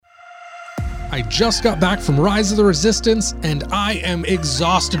I just got back from Rise of the Resistance, and I am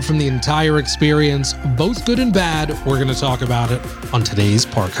exhausted from the entire experience, both good and bad. We're going to talk about it on today's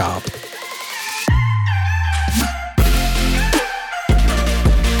Park Hop.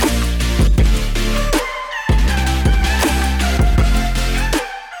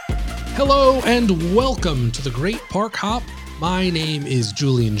 Hello and welcome to the Great Park Hop. My name is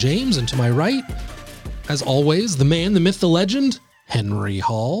Julian James, and to my right, as always, the man, the myth, the legend, Henry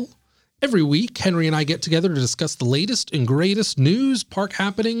Hall. Every week, Henry and I get together to discuss the latest and greatest news, park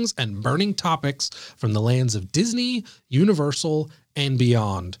happenings, and burning topics from the lands of Disney, Universal, and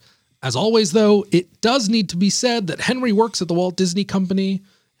beyond. As always, though, it does need to be said that Henry works at the Walt Disney Company,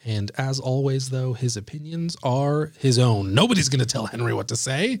 and as always, though, his opinions are his own. Nobody's going to tell Henry what to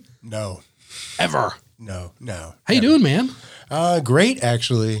say. No. Ever. No. How you doing, man? Great,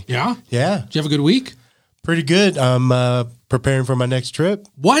 actually. Yeah? Yeah. Did you have a good week? Pretty good. I'm preparing for my next trip.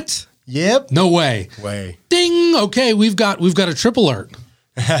 What? Yep. No way. Ding. Okay, we've got a trip alert.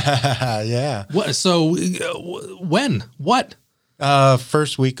 Yeah. What? So when? What?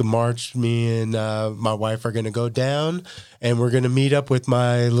 First week of March, me and my wife are going to go down, and we're going to meet up with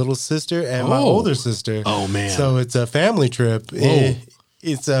my little sister and my older sister. Oh, man. So it's a family trip.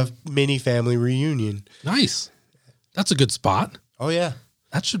 It's a mini family reunion. Nice. That's a good spot. Oh, yeah.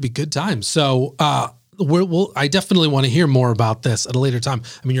 That should be good times. So I definitely want to hear more about this at a later time.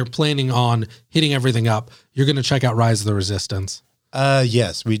 I mean, you're planning on hitting everything up. You're going to check out Rise of the Resistance.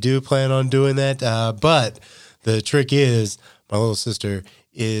 Yes, we do plan on doing that. But the trick is my little sister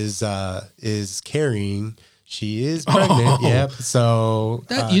is carrying. She is pregnant. Yep. So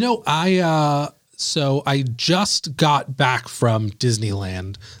I just got back from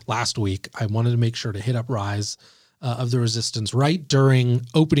Disneyland last week. I wanted to make sure to hit up Rise of the Resistance right during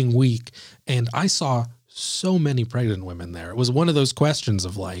opening week, and I saw so many pregnant women there. It was one of those questions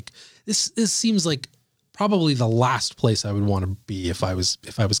of like, this seems like probably the last place I would want to be if I was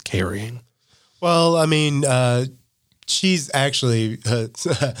carrying. Well, I mean, she's actually,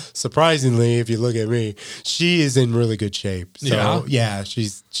 surprisingly, if you look at me, she is in really good shape. So yeah,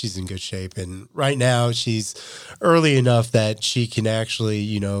 she's in good shape. And right now she's early enough that she can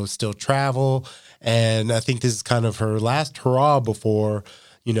actually, still travel. And I think this is kind of her last hurrah before,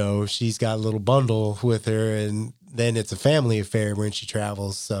 she's got a little bundle with her, and then it's a family affair when she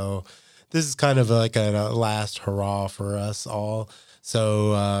travels. So this is kind of like a last hurrah for us all.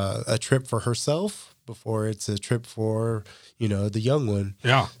 So a trip for herself before it's a trip for, the young one.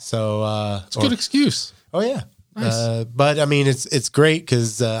 Yeah. So it's a good excuse. Oh, yeah. Nice. But I mean, it's great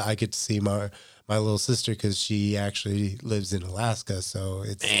because I get to see my little sister because she actually lives in Alaska. So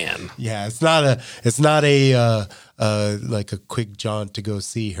it's not a like a quick jaunt to go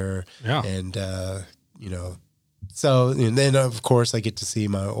see her. Yeah. And so and then of course I get to see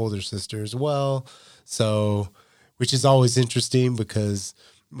my older sister as well. So which is always interesting because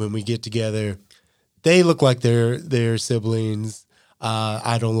when we get together, they look like they're siblings.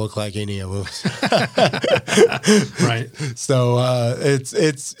 I don't look like any of them. Right. So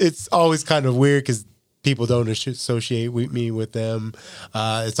it's always kind of weird because people don't associate me with them.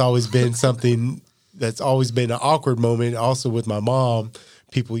 It's always been something that's always been an awkward moment. Also with my mom,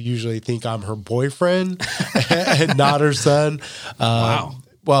 people usually think I'm her boyfriend and not her son. Wow.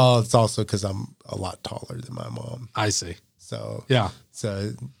 Well, it's also because I'm a lot taller than my mom. I see. So yeah.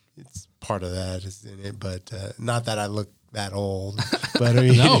 So it's part of that is in it, but not that I look that old, but I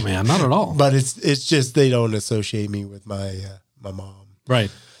mean, no, man, not at all. But it's just they don't associate me with my mom,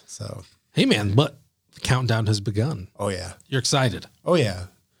 right? So hey, man, but the countdown has begun. Oh yeah, you're excited. Oh yeah,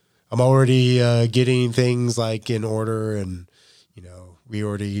 I'm already getting things like in order, and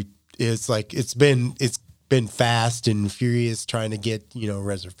it's been fast and furious trying to get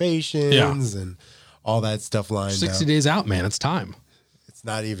reservations and all that stuff lined 60 days out, man. It's time. It's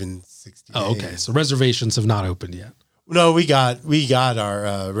not even 60 days. Oh, okay. So reservations have not opened yet. No, we got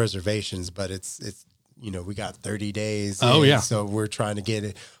our reservations, but it's we got 30 days. Oh, yeah. So we're trying to get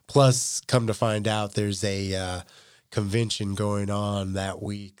it. Plus, come to find out, there's a convention going on that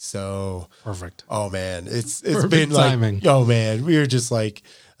week. So perfect. Oh man, it's perfect been timing. Like, oh man, we were just like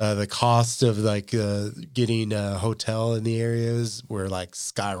the cost of like getting a hotel in the areas were like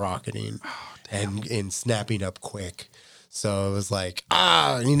skyrocketing and snapping up quick. So it was like,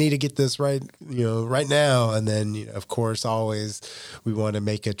 you need to get this right, right now. And then, of course, always we want to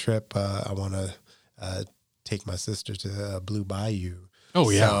make a trip. I want to take my sister to Blue Bayou. Oh,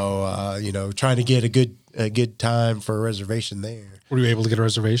 yeah. So, trying to get a good time for a reservation there. Were you able to get a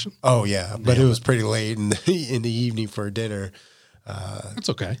reservation? Oh, yeah. But it was pretty late in the evening for dinner. That's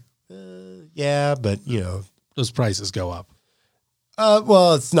okay. Yeah, but, those prices go up.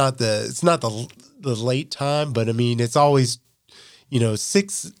 Well, it's not the late time, but I mean, it's always,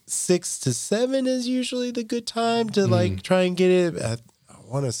 6 to 7 is usually the good time to like try and get it. I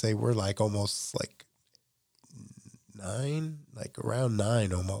want to say we're like almost like 9, like around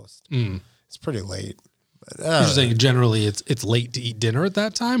 9 almost. It's pretty late. But, You're saying generally it's late to eat dinner at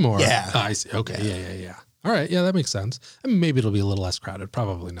that time, or yeah, I see. Okay, yeah. All right, yeah, that makes sense. I mean, maybe it'll be a little less crowded.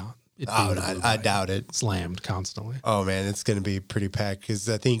 Probably not. I doubt it. Slammed constantly. Oh man, it's going to be pretty packed because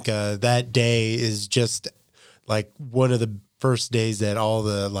I think that day is just like one of the first days that all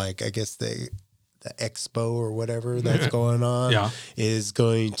the like I guess the expo or whatever that's going on is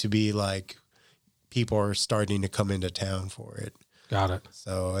going to be like people are starting to come into town for it. Got it.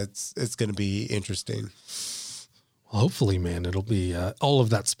 So it's going to be interesting. Well, hopefully, man, it'll be all of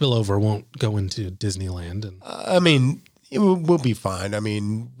that spillover won't go into Disneyland, and I mean, we'll be fine. I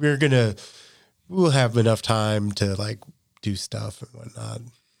mean, we'll have enough time to like do stuff and whatnot.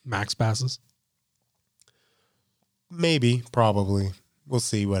 Max passes. Maybe, probably. We'll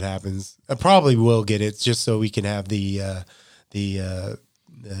see what happens. I probably will get it just so we can have the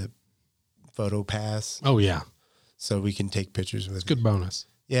photo pass. Oh yeah, so we can take pictures with. It's good bonus.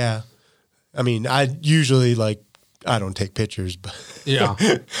 Yeah, I mean, I don't take pictures, but yeah,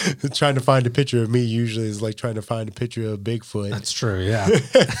 trying to find a picture of me usually is like trying to find a picture of Bigfoot. That's true. Yeah,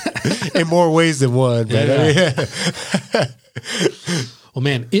 in more ways than one. But well,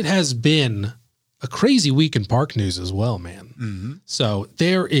 man, it has been a crazy week in park news as well, man. Mm-hmm. So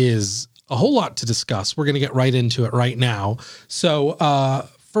there is a whole lot to discuss. We're going to get right into it right now. So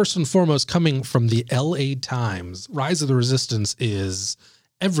first and foremost, coming from the LA Times, Rise of the Resistance is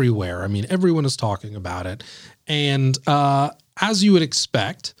everywhere. I mean, everyone is talking about it. And as you would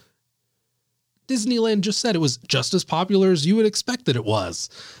expect, Disneyland just said it was just as popular as you would expect that it was.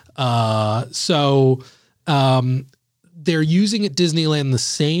 So they're using at Disneyland the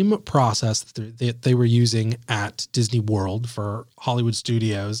same process that they were using at Disney World for Hollywood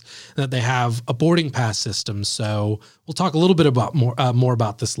Studios, that they have a boarding pass system. So we'll talk a little bit about more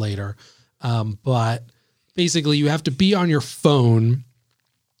about this later. But basically you have to be on your phone,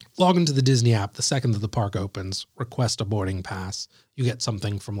 log into the Disney app the second that the park opens, request a boarding pass. You get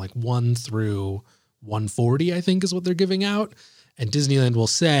something from like 1 through 140, I think is what they're giving out. And Disneyland will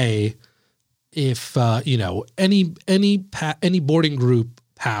say, if any boarding group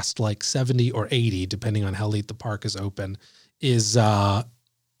past like 70 or 80, depending on how late the park is open, is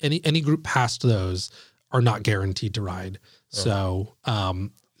any group past those are not guaranteed to ride. So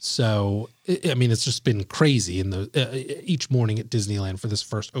it's just been crazy in each morning at Disneyland for this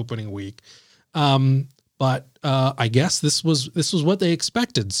first opening week. But I guess this was what they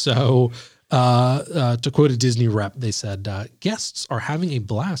expected. So to quote a Disney rep, they said, guests are having a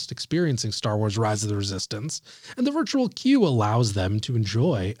blast experiencing Star Wars Rise of the Resistance, and the virtual queue allows them to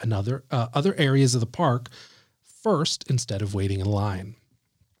enjoy other areas of the park first instead of waiting in line.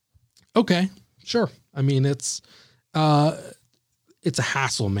 Okay, sure. I mean, it's a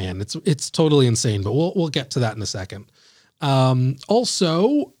hassle, man. It's totally insane, but we'll get to that in a second.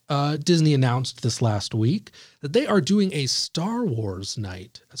 Also, Disney announced this last week that they are doing a Star Wars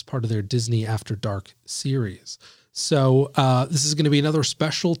night as part of their Disney After Dark series. So this is going to be another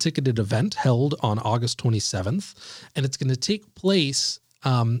special ticketed event held on August 27th, and it's going to take place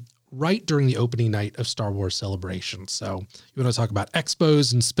right during the opening night of Star Wars Celebration. So you want to talk about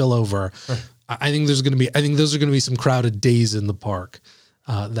expos and spillover. I think those are going to be some crowded days in the park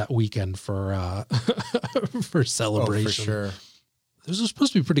that weekend for Celebration. Oh, for sure. Those are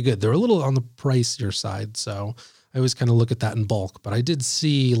supposed to be pretty good. They're a little on the pricier side, so I always kind of look at that in bulk. But I did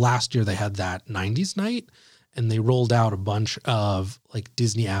see last year they had that 90s night, and they rolled out a bunch of like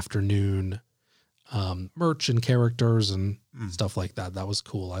Disney afternoon merch and characters and stuff like that. That was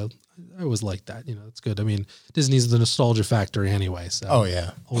cool. I always like that. It's good. I mean, Disney's the nostalgia factory anyway, so oh yeah,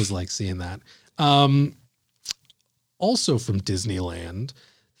 always like seeing that. Also from Disneyland,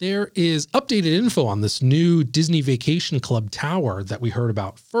 there is updated info on this new Disney Vacation Club tower that we heard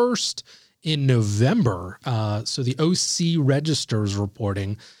about first in November. So the OC Register is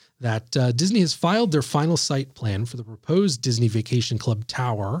reporting that Disney has filed their final site plan for the proposed Disney Vacation Club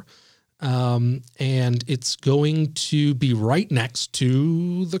tower. And it's going to be right next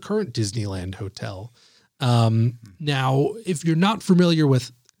to the current Disneyland Hotel. Now, if you're not familiar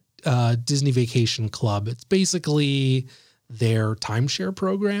with Disney Vacation Club, it's basically their timeshare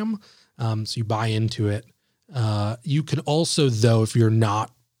program. So you buy into it. You can also, though, if you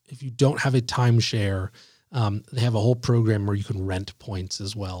don't have a timeshare, they have a whole program where you can rent points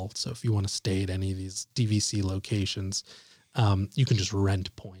as well. So if you want to stay at any of these DVC locations, you can just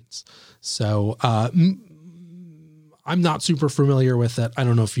rent points. So I'm not super familiar with it. I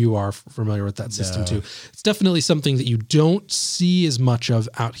don't know if you are familiar with that system too. It's definitely something that you don't see as much of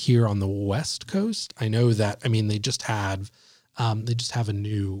out here on the West Coast. I know that, I mean, they just have a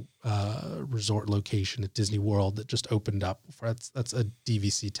new resort location at Disney World that just opened up. That's a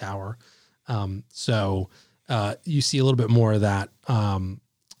DVC tower. So you see a little bit more of that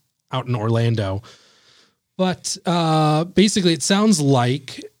out in Orlando. But basically, it sounds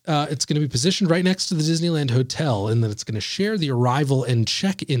like it's going to be positioned right next to the Disneyland Hotel, and that it's going to share the arrival and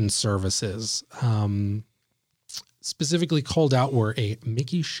check-in services. Specifically called out were a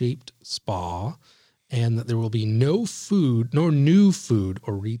Mickey-shaped spa, and that there will be no food, nor new food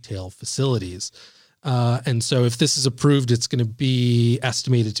or retail facilities. And so if this is approved, it's going to be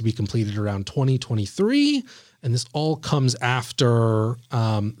estimated to be completed around 2023. And this all comes after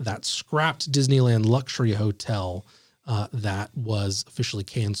that scrapped Disneyland luxury hotel that was officially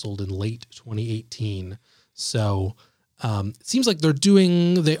canceled in late 2018. So it seems like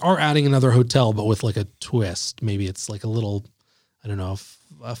they are adding another hotel, but with like a twist. Maybe it's like a little, I don't know,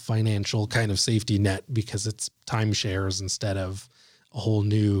 a financial kind of safety net because it's timeshares instead of a whole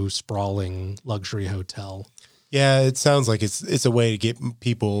new sprawling luxury hotel. Yeah, it sounds like it's a way to get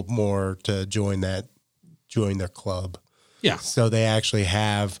people more to join their club. Yeah. So they actually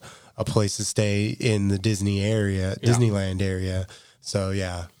have a place to stay in the Disneyland area. So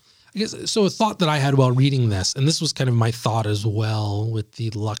yeah. I guess so. A thought that I had while reading this, and this was kind of my thought as well with the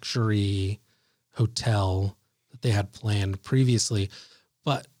luxury hotel that they had planned previously.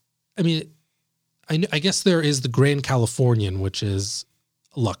 But I mean, I guess there is the Grand Californian, which is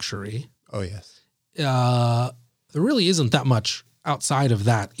luxury. Oh yes. There really isn't that much outside of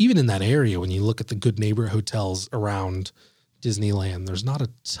that, even in that area. When you look at the good neighbor hotels around Disneyland, there's not a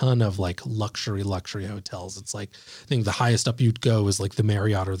ton of like luxury hotels. It's like, I think the highest up you'd go is like the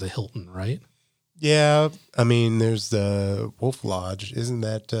Marriott or the Hilton, right? Yeah. I mean, there's the Wolf Lodge. Isn't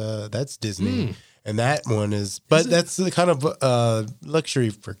that, that's Disney. And that one that's the kind of luxury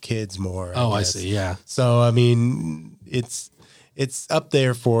for kids more. I see. Yeah. So, I mean, it's up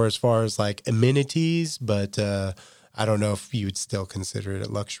there for as far as like amenities, but I don't know if you would still consider it a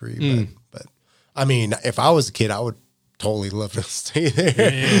luxury. But I mean, if I was a kid, I would totally love to stay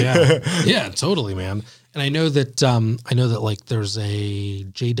there. Yeah, totally, man. And I know that like there's a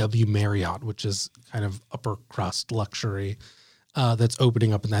JW Marriott, which is kind of upper crust luxury, that's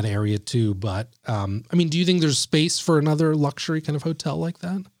opening up in that area too. But I mean, do you think there's space for another luxury kind of hotel like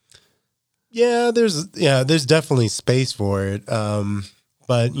that? Yeah, there's definitely space for it.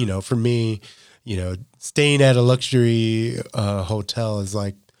 But you know, for me, you know, staying at a luxury hotel is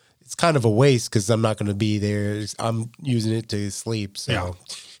like, it's kind of a waste because I'm not going to be there. I'm using it to sleep. So yeah.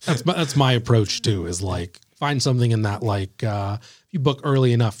 That's my approach too, is like find something in that, like if you book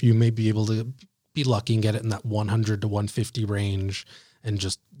early enough, you may be able to be lucky and get it in that 100 to 150 range and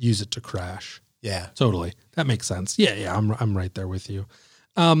just use it to crash. Yeah, totally. That makes sense. Yeah. I'm right there with you.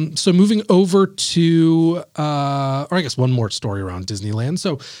 So moving over to, or I guess one more story around Disneyland.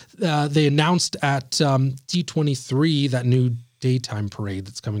 So they announced at D23 that new daytime parade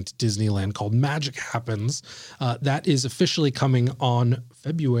that's coming to Disneyland called Magic Happens. That is officially coming on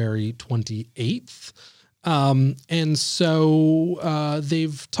February 28th. And so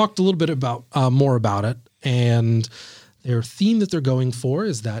they've talked a little bit about more about it, and their theme that they're going for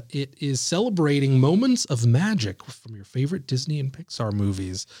is that it is celebrating moments of magic from your favorite Disney and Pixar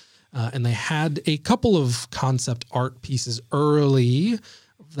movies. And they had a couple of concept art pieces early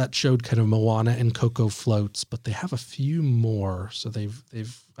that showed kind of Moana and Coco floats, but they have a few more. So they've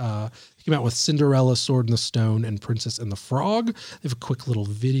came out with Cinderella, Sword in the Stone, and Princess and the Frog. They have a quick little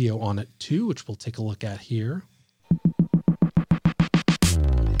video on it too, which we'll take a look at here.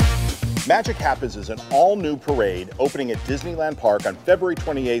 Magic Happens is an all-new parade opening at Disneyland Park on February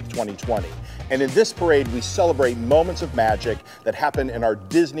 28th, 2020. And in this parade, we celebrate moments of magic that happen in our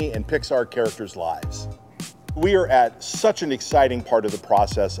Disney and Pixar characters' lives. We are at such an exciting part of the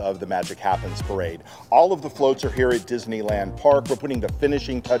process of the Magic Happens parade. All of the floats are here at Disneyland Park. We're putting the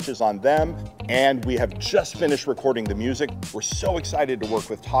finishing touches on them, and we have just finished recording the music. We're so excited to work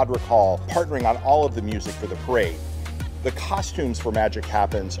with Todd Rickall, partnering on all of the music for the parade. The costumes for Magic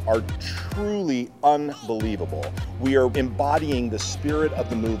Happens are truly unbelievable. We are embodying the spirit of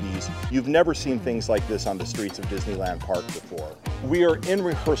the movies. You've never seen things like this on the streets of Disneyland Park before. We are in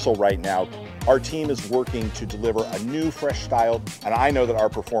rehearsal right now. Our team is working to deliver a new, fresh style, and I know that our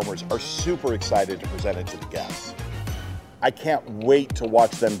performers are super excited to present it to the guests. I can't wait to watch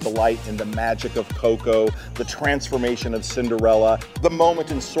them delight in the magic of Coco, the transformation of Cinderella, the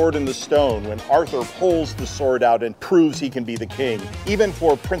moment in Sword in the Stone when Arthur pulls the sword out and proves he can be the king, even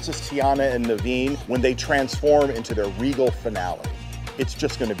for Princess Tiana and Naveen when they transform into their regal finale. It's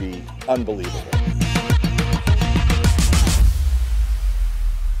just going to be unbelievable.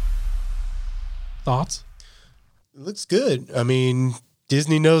 Thoughts? It looks good. I mean,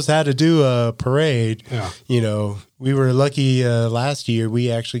 Disney knows how to do a parade. Yeah. You know, we were lucky last year.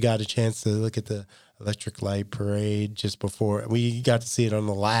 We actually got a chance to look at the electric light parade just before. We got to see it on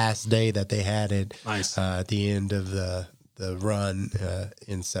the last day that they had it. Nice. At the end of the run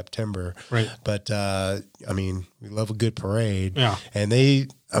in September. Right. But, I mean, we love a good parade. Yeah. And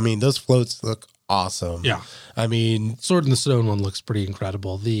those floats look awesome. Yeah. I mean, Sword in the Stone one looks pretty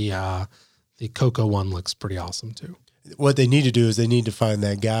incredible. The Coco one looks pretty awesome too. what they need to do is they need to find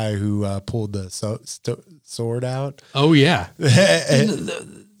that guy who pulled the sword out. Oh yeah.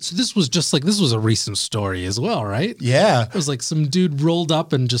 So this was a recent story as well, right? Yeah. It was like some dude rolled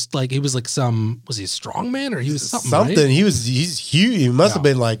up and just like, he was like was he a strong man or he was something? Something. Right? He's huge. He must have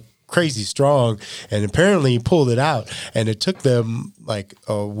been like crazy strong, and apparently he pulled it out, and it took them like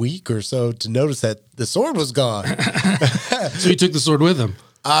a week or so to notice that the sword was gone. So he took the sword with him.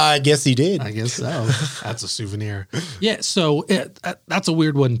 I guess he did. I guess so. That's a souvenir. Yeah. So that's a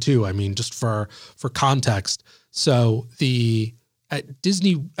weird one too. I mean, just for context. So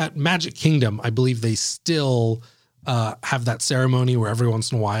at Magic Kingdom, I believe they still have that ceremony where every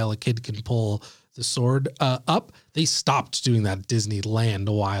once in a while a kid can pull the sword up. They stopped doing that at Disneyland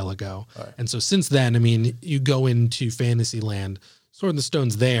a while ago. Right. And so since then, I mean, you go into Fantasyland, Sword in the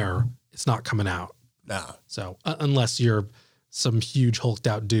Stone's there. It's not coming out. No. So unless you're some huge hulked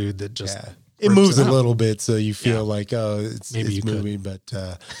out dude that just it moves a little bit, so you feel like it's moving. But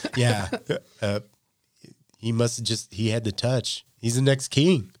he must have he had the touch. He's the next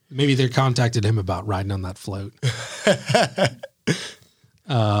king. Maybe they contacted him about riding on that float.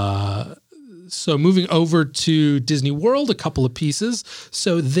 So moving over to Disney World, a couple of pieces.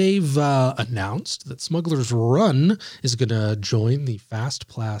 So they've announced that Smugglers Run is going to join the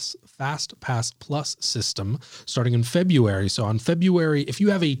FastPass Plus system starting in February. So on February, if you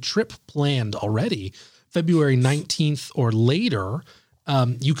have a trip planned already, February 19th or later,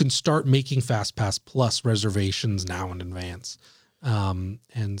 you can start making FastPass Plus reservations now in advance.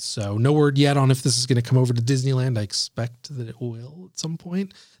 And so no word yet on if this is going to come over to Disneyland. I expect that it will at some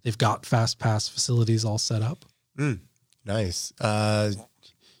point. They've got FastPass facilities all set up. Nice.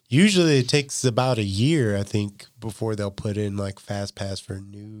 Usually it takes about a year, I think, before they'll put in like FastPass for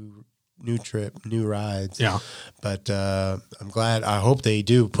new rides. Yeah. But I'm glad. I hope they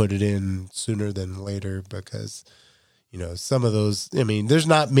do put it in sooner than later because, you know, some of those, I mean, there's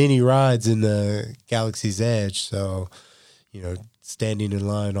not many rides in the Galaxy's Edge. So, you know, standing in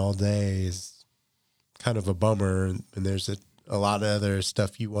line all day is kind of a bummer. And there's a lot of other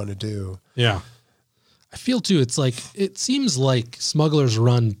stuff you want to do. Yeah. I feel too, it seems like Smugglers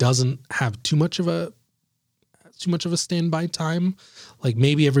Run doesn't have too much of a standby time. Like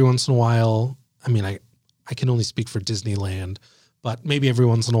maybe every once in a while, I mean, I can only speak for Disneyland, but maybe every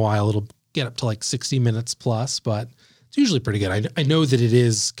once in a while it'll get up to like 60 minutes plus, but it's usually pretty good. I know that it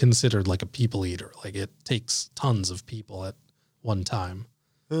is considered like a people eater. Like it takes tons of people at one time.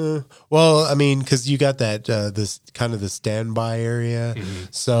 Well, I mean, because you got that this kind of the standby area,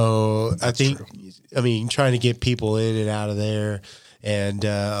 so I think true. I mean, trying to get people in and out of there, and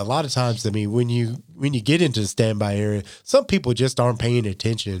a lot of times, I mean, when you get into the standby area, some people just aren't paying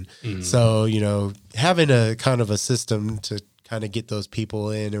attention. So you know, having a kind of a system to kind of get those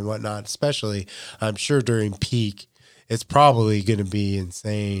people in and whatnot, especially I'm sure during peak. It's probably going to be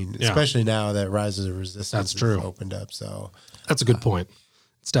insane, especially now that Rise of the Resistance is opened up. So that's a good point.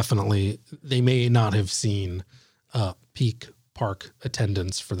 It's definitely, they may not have seen peak park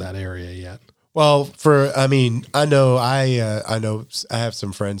attendance for that area yet. Well, I know I have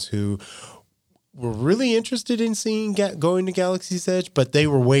some friends who were really interested in going to Galaxy's Edge, but they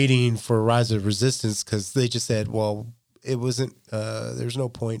were waiting for Rise of the Resistance because they just said, well, it wasn't, there's no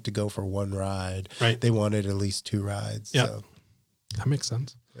point to go for one ride. Right. They wanted at least two rides. Yeah. So. That makes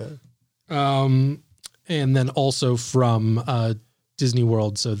sense. Yeah. And then also from Disney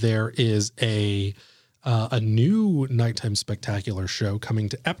World, so there is a new nighttime spectacular show coming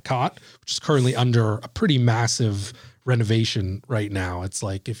to Epcot, which is currently under a pretty massive renovation right now. It's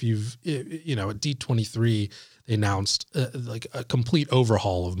like if you've, you know, at D23, they announced like a complete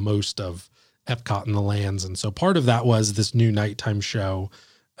overhaul of most of Epcot and the lands. And so part of that was this new nighttime show.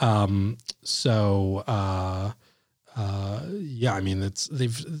 I mean,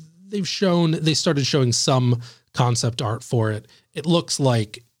 they started showing some concept art for it. It looks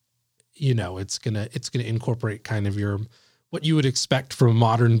like, it's gonna incorporate kind of what you would expect from a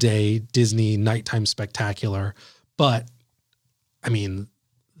modern day Disney nighttime spectacular. But I mean,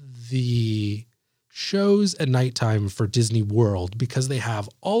 the shows at nighttime for Disney World, because they have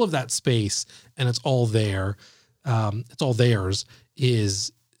all of that space and it's all there, it's all theirs,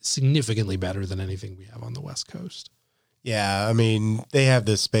 is significantly better than anything we have on the West Coast. Yeah, I mean, they have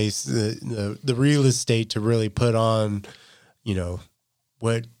the space, the real estate to really put on,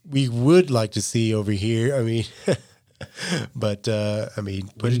 what we would like to see over here. I mean, but I mean,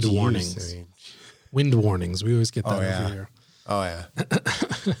 put wind it to warnings. use. I mean, wind warnings. We always get that over here. Oh yeah.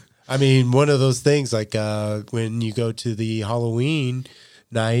 I mean, one of those things like when you go to the Halloween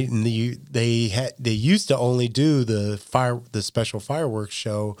night and they used to only do the special fireworks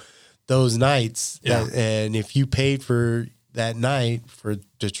show those nights. Yeah. And if you paid for that night for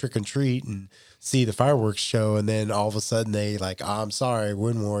the trick and treat and see the fireworks show, and then all of a sudden they like, oh, I'm sorry,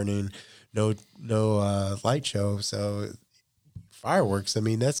 wind warning, no light show. So fireworks, I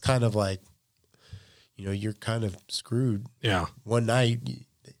mean, that's kind of like, you're kind of screwed. Yeah. One night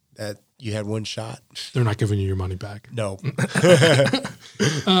that you had one shot. They're not giving you your money back. No.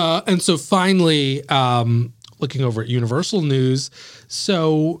 And so finally, looking over at Universal News,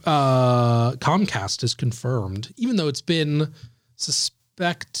 so Comcast has confirmed, even though it's been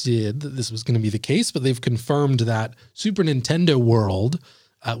suspected that this was going to be the case, but they've confirmed that Super Nintendo World,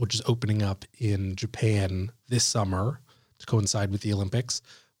 which is opening up in Japan this summer to coincide with the Olympics,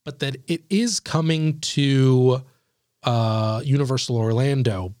 but that it is coming to Universal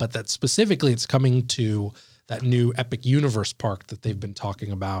Orlando, but that specifically it's coming to that new Epic Universe park that they've been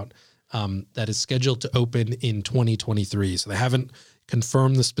talking about, that is scheduled to open in 2023. So they haven't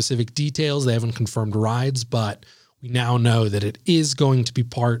confirmed the specific details. They haven't confirmed rides, but we now know that it is going to be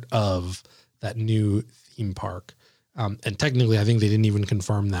part of that new theme park. And technically, I think they didn't even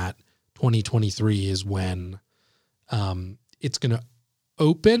confirm that 2023 is when it's going to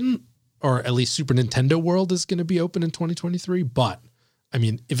open, or at least Super Nintendo World is going to be open in 2023. But I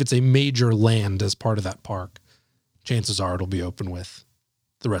mean, if it's a major land as part of that park, chances are it'll be open with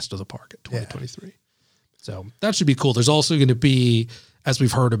the rest of the park at 2023. Yeah. So that should be cool. There's also going to be, as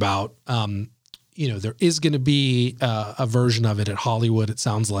we've heard about, there is going to be a version of it at Hollywood. It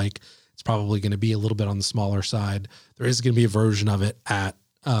sounds like it's probably going to be a little bit on the smaller side. There is going to be a version of it at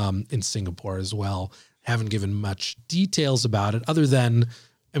in Singapore as well. Haven't given much details about it other than,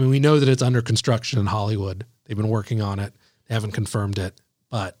 I mean, we know that it's under construction in Hollywood. They've been working on it. They haven't confirmed it,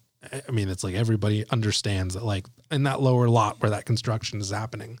 but I mean, it's like everybody understands that, like, in that lower lot where that construction is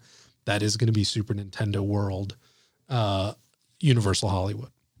happening, that is going to be Super Nintendo World, Universal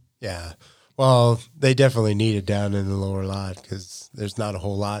Hollywood. Yeah. Well, they definitely need it down in the lower lot because there's not a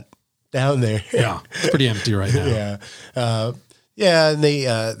whole lot down there. Yeah. It's pretty empty right now. Yeah. Yeah. And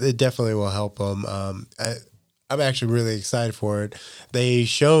they definitely will help them. I'm actually really excited for it. They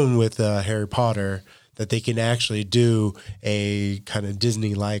shown with Harry Potter that they can actually do a kind of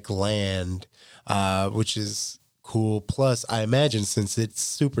Disney-like land, which is cool. Plus, I imagine since it's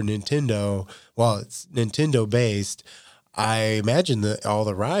Super Nintendo, it's Nintendo-based, I imagine that all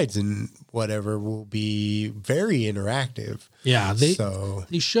the rides and whatever will be very interactive. Yeah,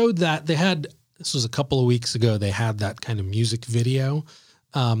 they showed that they had, this was a couple of weeks ago, they had that kind of music video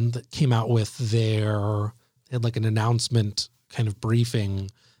that came out with they had like an announcement kind of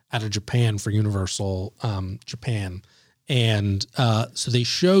briefing out of Japan for Universal Japan. And so they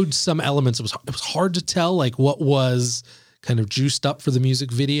showed some elements. It was hard to tell like what was kind of juiced up for the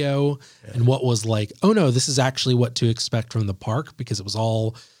music video and what was like, oh no, this is actually what to expect from the park, because it was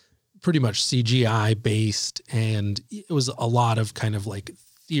all pretty much CGI based. And it was a lot of kind of like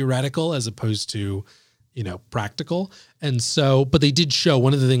theoretical as opposed to, practical. And so, but they did show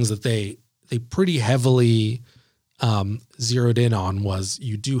one of the things that they pretty heavily zeroed in on was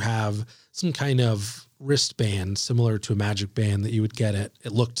you do have some kind of wristband similar to a Magic Band that you would get it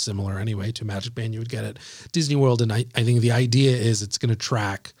looked similar anyway to a Magic Band you would get at Disney World. And I think the idea is it's going to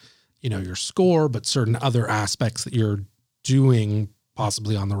track, your score, but certain other aspects that you're doing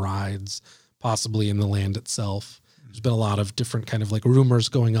possibly on the rides, possibly in the land itself. There's been a lot of different kind of like rumors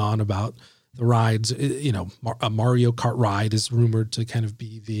going on about the rides. A Mario Kart ride is rumored to kind of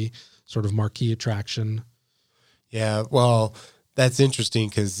be the sort of marquee attraction. Yeah, well, that's interesting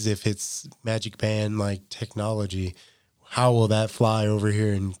because if it's Magic Band like technology, how will that fly over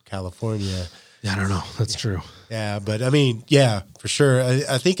here in California? Yeah, I don't know. That's true. Yeah, but I mean, yeah, for sure.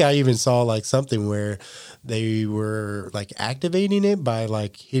 I think I even saw like something where they were like activating it by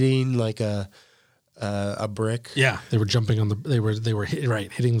like hitting like a a brick. Yeah, they were jumping on they were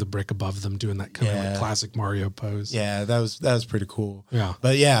hitting the brick above them, doing that kind of like classic Mario pose. Yeah, that was pretty cool. Yeah,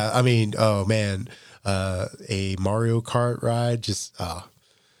 but yeah, I mean, oh man, a Mario Kart ride just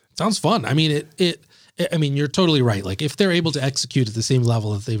sounds fun. I mean, I mean, you're totally right. Like if they're able to execute at the same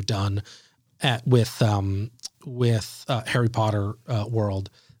level that they've done with Harry Potter World,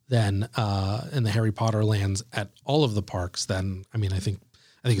 then and the Harry Potter lands at all of the parks, then I mean, I think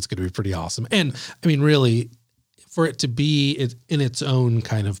it's going to be pretty awesome. And I mean, really, for it to be in its own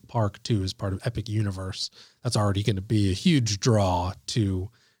kind of park too, as part of Epic Universe, that's already going to be a huge draw to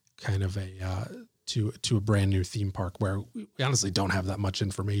kind of to a brand new theme park where we honestly don't have that much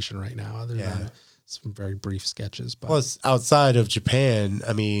information right now, other than some very brief sketches. But plus, outside of Japan,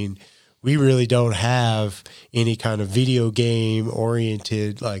 I mean, we really don't have any kind of video game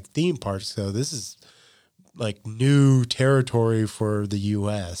oriented like theme parks. So this is like new territory for the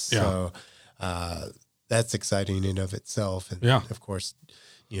US. Yeah. So that's exciting in of itself. And of course,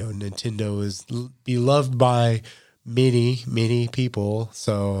 you know, Nintendo is beloved by many people.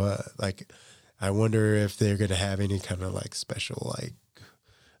 So like, I wonder if they're going to have any kind of like special like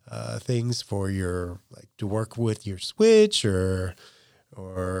things for your like to work with your Switch or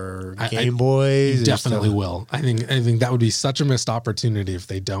Game Boys. Definitely will. I think that would be such a missed opportunity if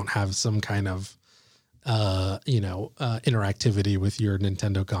they don't have some kind of interactivity with your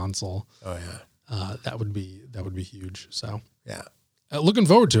Nintendo console. Oh yeah, that would be huge. So yeah, looking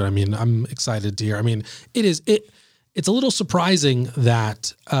forward to it. I mean, I'm excited to hear. I mean, it's a little surprising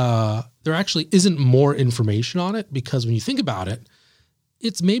that there actually isn't more information on it, because when you think about it,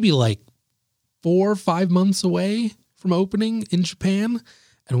 it's maybe like 4 or 5 months away from opening in Japan,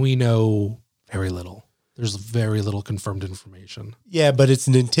 and we know very little. There's very little confirmed information. Yeah, but it's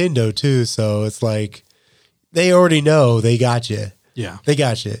Nintendo too, so it's like they already know they got you. Yeah, they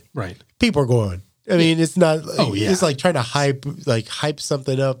got you. Right. People are going. I mean, it's not. Oh yeah. It's like trying to hype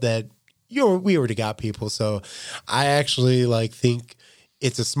something up that we already got people. So I actually like think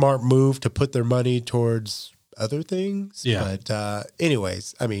it's a smart move to put their money towards other things. Yeah. But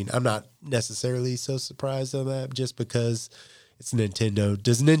anyways, I mean, I'm not necessarily so surprised on that just because it's Nintendo.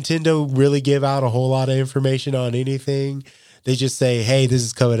 Does Nintendo really give out a whole lot of information on anything? They just say, hey, this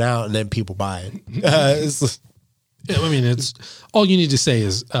is coming out, and then people buy it. I mean, it's all you need to say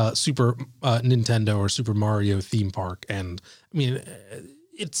is Super Nintendo or Super Mario theme park. And I mean,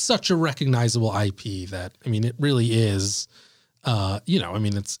 it's such a recognizable IP that, I mean, it really is, I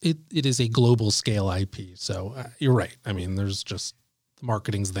mean, it is a global scale IP. So you're right. I mean, there's just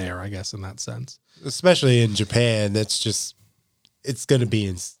marketing's there, I guess, in that sense. Especially in Japan, it's going to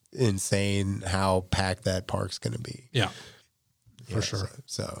be insane how packed that park's going to be. Yeah, for sure.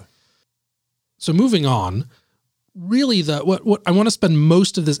 So moving on, really what I want to spend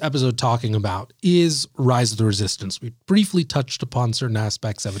most of this episode talking about is Rise of the Resistance. We briefly touched upon certain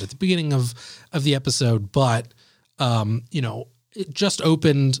aspects of it at the beginning of the episode, but it just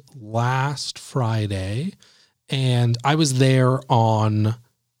opened last Friday, and I was there on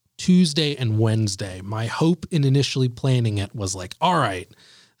Tuesday and Wednesday. My hope in initially planning it was like, all right,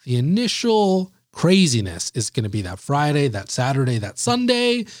 the initial craziness is going to be that Friday, that Saturday, that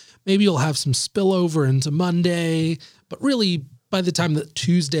Sunday. Maybe you'll have some spillover into Monday, but really by the time that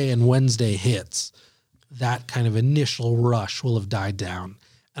Tuesday and Wednesday hits, that kind of initial rush will have died down.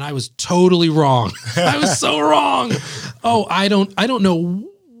 And I was totally wrong. I was so wrong. Oh, I don't know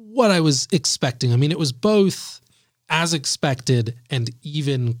what I was expecting. I mean, it was both as expected and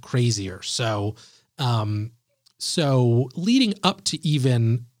even crazier. So leading up to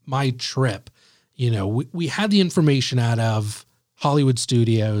even my trip, we had the information out of Hollywood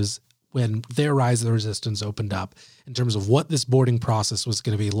Studios when their Rise of the Resistance opened up in terms of what this boarding process was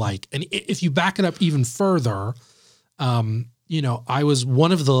going to be like. And if you back it up even further, I was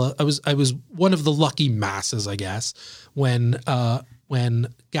one of the lucky masses, I guess, when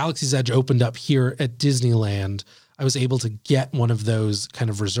Galaxy's Edge opened up here at Disneyland. I was able to get one of those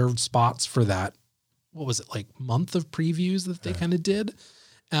kind of reserved spots for that. What was it, like month of previews that they kind of did?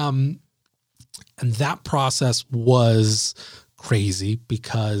 And that process was crazy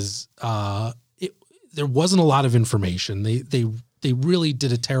because there wasn't a lot of information. They really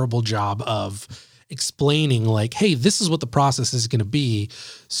did a terrible job of explaining like, hey, this is what the process is going to be.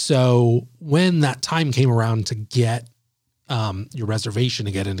 So when that time came around to get your reservation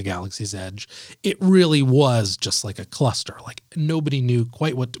to get into Galaxy's Edge, it really was just like a cluster. Like nobody knew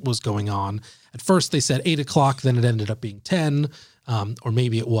quite what was going on. At first they said 8:00, then it ended up being 10. Or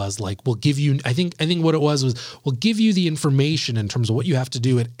maybe it was like, we'll give you, I think what it was we'll give you the information in terms of what you have to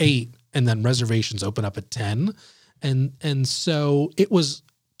do at 8, and then reservations open up at 10. And so it was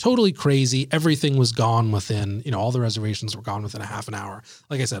totally crazy. Everything was gone within, all the reservations were gone within a half an hour.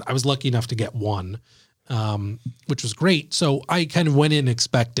 Like I said, I was lucky enough to get one, which was great. So I kind of went in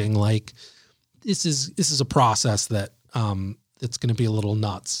expecting like, this is a process that, it's going to be a little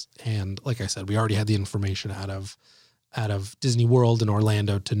nuts. And like I said, we already had the information out of Disney World in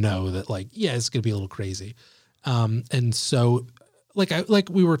Orlando to know that like, yeah, it's going to be a little crazy. And so like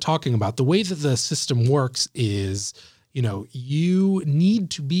we were talking about, the way that the system works is, you need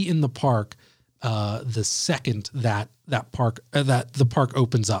to be in the park, the second that the park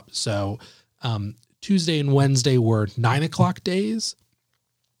opens up. So, Tuesday and Wednesday were 9:00 days.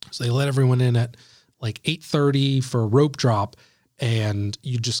 So they let everyone in at like 8:30 for a rope drop, and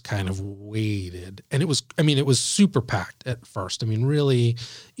you just kind of waited. And it was super packed at first. I mean, really,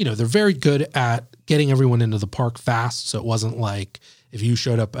 they're very good at getting everyone into the park fast. So it wasn't like if you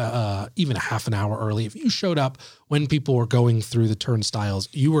showed up even a half an hour early, if you showed up when people were going through the turnstiles,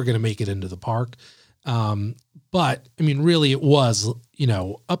 you were going to make it into the park. But I mean, really it was,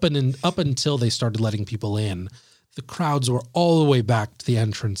 up until they started letting people in, the crowds were all the way back to the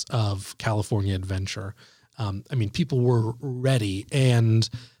entrance of California Adventure. I mean, people were ready, and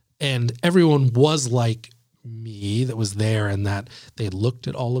everyone was like me that was there, and that they had looked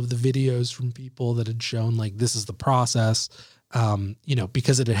at all of the videos from people that had shown like, this is the process,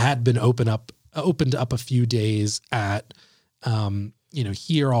 because it had been opened up a few days at,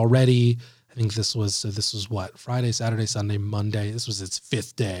 here already. I think this was what, Friday, Saturday, Sunday, Monday. This was its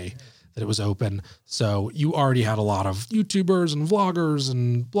 5th day that it was open. So you already had a lot of YouTubers and vloggers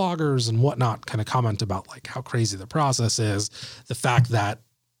and bloggers and whatnot kind of comment about like how crazy the process is. The fact that,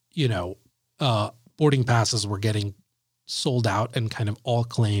 boarding passes were getting sold out and kind of all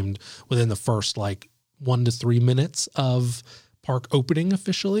claimed within the first like 1 to 3 minutes of park opening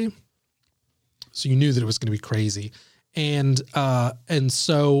officially. So you knew that it was going to be crazy. And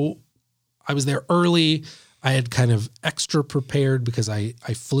so I was there early. I had kind of extra prepared because I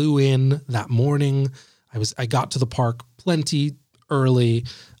flew in that morning. I got to the park plenty early.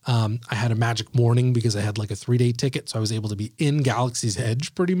 I had a magic morning because I had like a 3-day ticket. So I was able to be in Galaxy's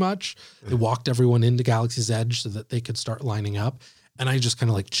Edge pretty much. They walked everyone into Galaxy's Edge so that they could start lining up. And I just kind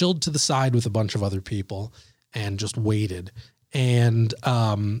of like chilled to the side with a bunch of other people and just waited. And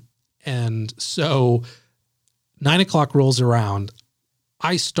so 9:00 rolls around.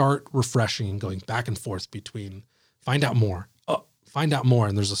 I start refreshing and going back and forth between find out more.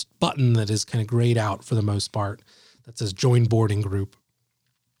 And there's this button that is kind of grayed out for the most part that says join boarding group.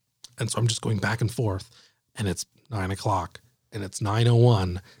 And so I'm just going back and forth, and it's 9:00 and it's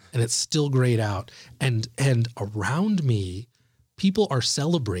 9:01 and it's still grayed out. And around me, people are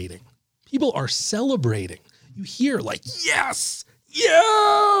celebrating. You hear like, yes,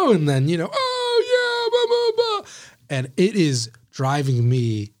 yo, and then, oh yeah, blah, blah, blah. And it is driving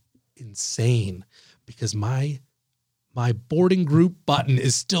me insane because my boarding group button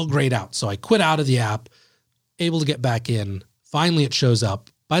is still grayed out. So I quit out of the app, able to get back in. Finally, it shows up.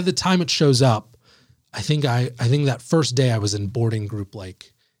 By the time it shows up, I think that first day I was in boarding group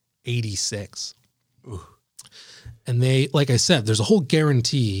like 86. Ooh. And they, like I said, there's a whole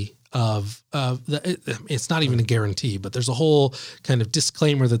guarantee it's not even a guarantee, but there's a whole kind of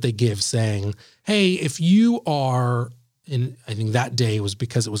disclaimer that they give saying, hey, if you are in, I think that day was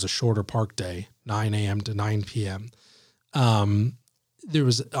because it was a shorter park day, 9 a.m. to 9 p.m. There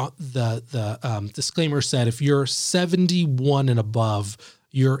was the disclaimer said, if you're 71 and above,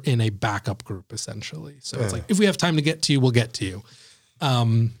 you're in a backup group essentially. So it's like, if we have time to get to you, we'll get to you.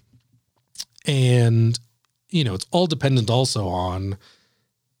 And it's all dependent also on,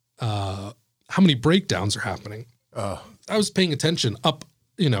 how many breakdowns are happening. I was paying attention up,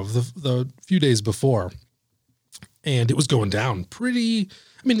 the few days before, and it was going down pretty,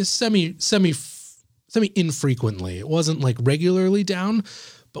 it's semi infrequently. It wasn't like regularly down,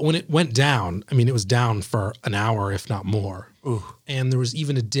 but when it went down, it was down for an hour, if not more. Ooh. And there was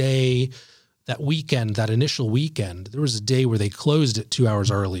even a day that initial weekend, there was a day where they closed it 2 hours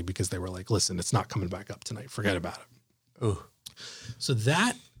early because they were like, listen, it's not coming back up tonight. Forget about it. Ooh. So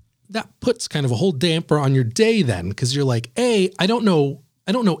that puts kind of a whole damper on your day then, because you're like, I don't know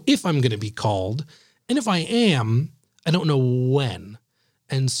if I'm going to be called. And if I am, I don't know when.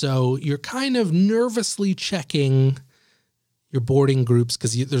 And so you're kind of nervously checking your boarding groups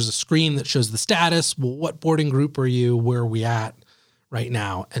because there's a screen that shows the status. Well, what boarding group are you? Where are we at right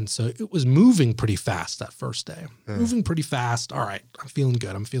now? And so it was moving pretty fast that first day. Moving pretty fast. All right, I'm feeling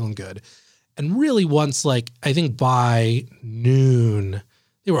good. And really once, like, I think by noon,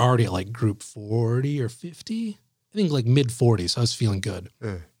 they were already at like group 40 or 50. I think like mid 40s. So I was feeling good.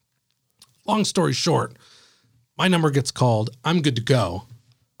 Long story short, my number gets called. I'm good to go.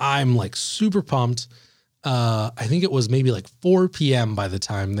 I'm like super pumped. I think it was maybe like 4 p.m. by the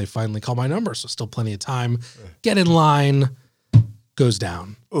time they finally call my number. So still plenty of time. Get in line, goes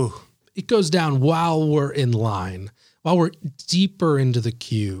down. Ooh. It goes down while we're in line, while we're deeper into the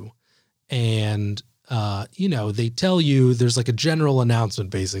queue. And, they tell you there's like a general announcement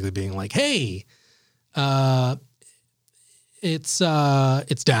basically being like, hey, it's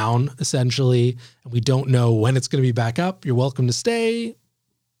down essentially. And we don't know when it's going to be back up. You're welcome to stay,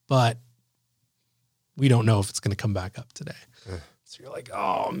 but we don't know if it's going to come back up today. So you're like,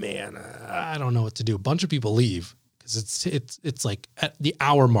 oh man, I don't know what to do. A bunch of people leave because it's like at the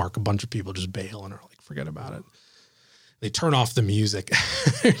hour mark, a bunch of people just bail and are like, forget about it. They turn off the music,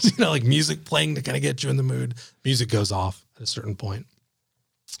 like music playing to kind of get you in the mood. Music goes off at a certain point.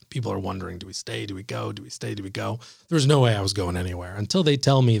 People are wondering, do we stay? Do we go? Do we stay? Do we go? There's no way I was going anywhere until they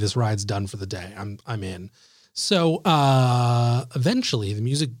tell me this ride's done for the day. I'm in. So eventually the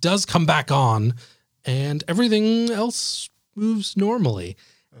music does come back on and everything else moves normally.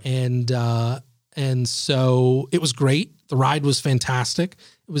 And so it was great. The ride was fantastic.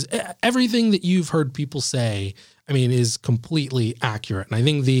 It was everything that you've heard people say, is completely accurate. And I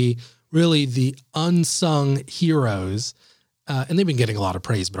think the unsung heroes, and they've been getting a lot of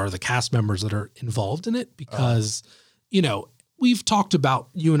praise, but are the cast members that are involved in it because, we've talked about,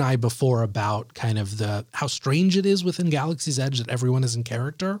 you and I before, about kind of how strange it is within Galaxy's Edge that everyone is in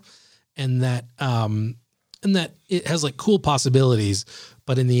character and that it has like cool possibilities.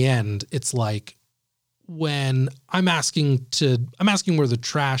 But in the end, it's like when I'm asking where the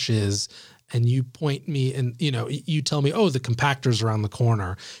trash is and you point me and, you tell me, oh, the compactor's around the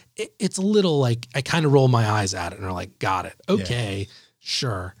corner. It's a little like, I kind of roll my eyes at it and are like, got it. Okay,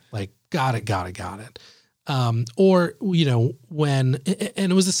 sure. Like, got it. Or, and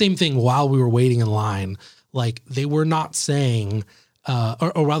it was the same thing while we were waiting in line, like they were not saying,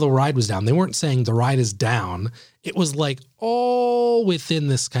 or while the ride was down, they weren't saying the ride is down. It was like all within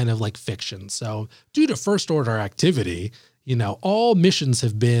this kind of like fiction. So due to first order activity, all missions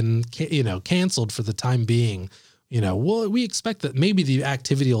have been, canceled for the time being. Well, we expect that maybe the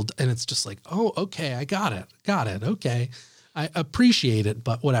activity will, and it's just like, oh, okay, I got it. Okay. I appreciate it,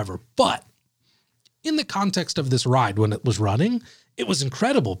 but whatever. But in the context of this ride, when it was running, it was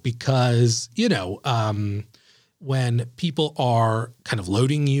incredible because, when people are kind of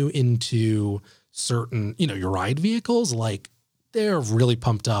loading you into certain, your ride vehicles, like they're really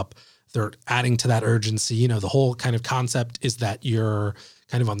pumped up. They're adding to that urgency. The whole kind of concept is that you're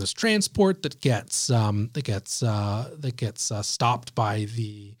kind of on this transport that gets stopped by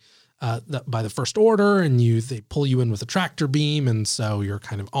the first order, and they pull you in with a tractor beam, and so you're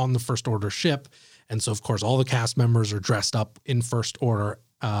kind of on the first order ship. And so, of course, all the cast members are dressed up in first order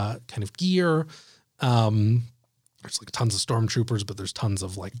kind of gear. There's like tons of stormtroopers, but there's tons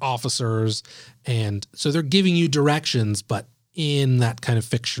of like officers, and so they're giving you directions, but in that kind of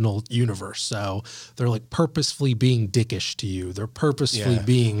fictional universe. So they're like purposefully being dickish to you. They're purposefully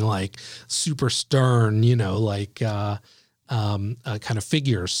being like super stern, kind of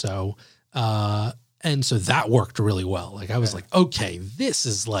figures. So, and so that worked really well. Like I was like, okay, this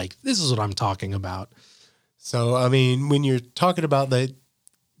is what I'm talking about. So, when you're talking about that,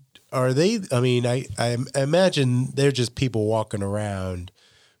 are they, I imagine they're just people walking around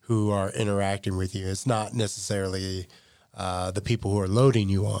who are interacting with you. It's not necessarily the people who are loading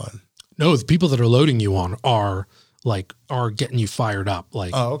you on. No, the people that are loading you on are getting you fired up.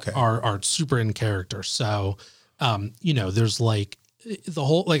 Like, are super in character. So, there's like the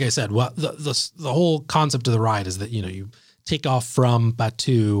whole, like I said, the whole concept of the ride is that, you take off from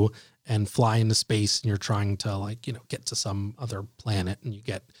Batuu and fly into space and you're trying to get to some other planet and you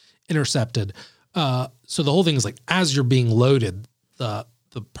get intercepted. So the whole thing is like, as you're being loaded, the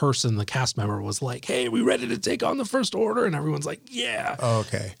cast member was like, hey, are we ready to take on the first order? And everyone's like, yeah. Oh,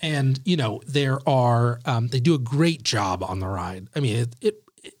 okay. And, there are, they do a great job on the ride.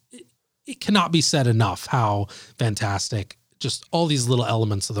 It cannot be said enough how fantastic just all these little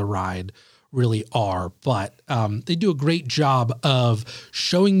elements of the ride really are. But they do a great job of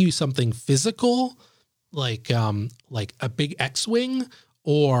showing you something physical, like a big X-Wing,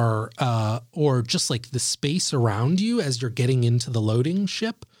 or just like the space around you as you're getting into the loading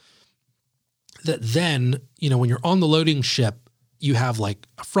ship, that then, when you're on the loading ship, you have like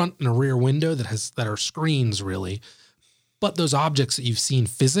a front and a rear window that are screens really, but those objects that you've seen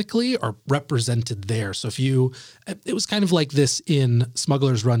physically are represented there. So it was kind of like this in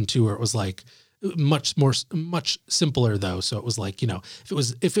Smugglers Run 2, where it was like much simpler though. So it was like,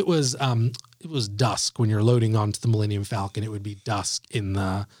 if it was dusk when you're loading onto the Millennium Falcon, it would be dusk in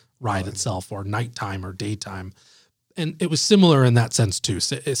the ride itself, or nighttime or daytime. and it was similar in that sense too.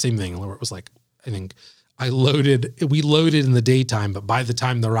 Same thing where it was like, I think we loaded in the daytime, but by the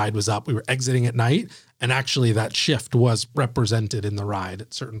time the ride was up, we were exiting at night. And actually that shift was represented in the ride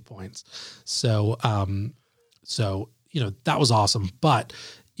at certain points. So, that was awesome. But,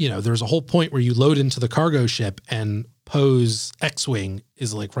 there's a whole point where you load into the cargo ship and Poe's X-Wing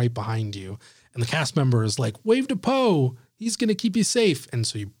is like right behind you. And the cast member is like, wave to Poe. He's going to keep you safe. And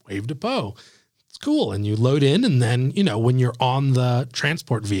so you wave to Poe. It's cool. And you load in. And then, when you're on the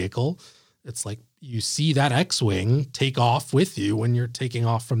transport vehicle, it's like you see that X-Wing take off with you when you're taking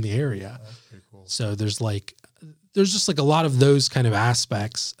off from the area. That's pretty cool. So there's just like a lot of those kind of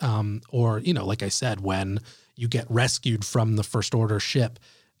aspects. Or, like I said, when you get rescued from the First Order ship,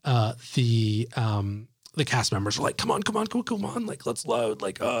 the cast members are like, come on, like, let's load,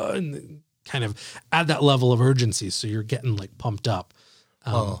 like, and kind of add that level of urgency. So you're getting like pumped up.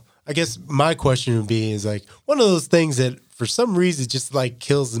 I guess my question would be is like one of those things that for some reason just like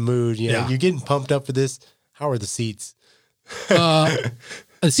kills the mood. You're getting pumped up for this. How are the seats? The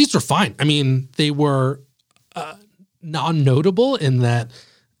seats were fine. I mean, they were non-notable in that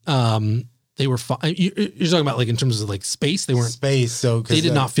they were fine. You're talking about like in terms of like space. They weren't space. So they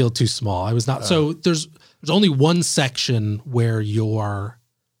did not feel too small. I was not. So there's only one section where you're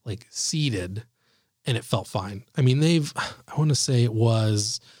like seated and it felt fine. I mean, I want to say it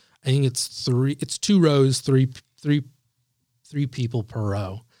was, I think it's 2 rows, three people per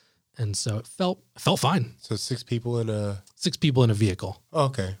row. And so it felt fine. So 6 people in a vehicle. Oh,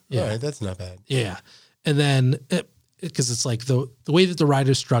 okay. Yeah. All right. That's not bad. Yeah. And then because it's like the way that the ride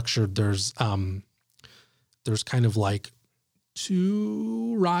is structured, there's kind of like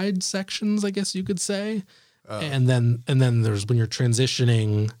 2 ride sections, I guess you could say. And then there's when you're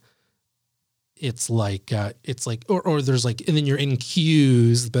transitioning, it's like or there's like, and then you're in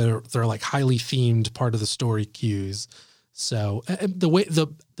queues that they're like highly themed part of the story queues. So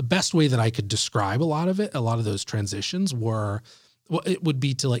the best way that I could describe a lot of those transitions it would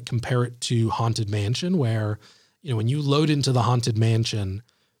be to like compare it to Haunted Mansion, where, when you load into the Haunted Mansion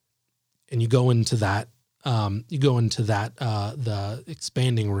and you go into that, the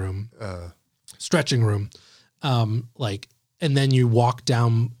expanding room, stretching room, and then you walk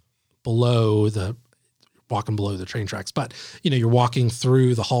down walking below the train tracks, but you're walking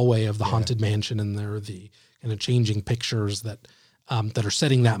through the hallway of the Haunted Mansion, and there are the kind of changing pictures that are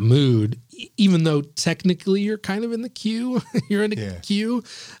setting that mood, even though technically you're kind of in the queue, you're in a queue.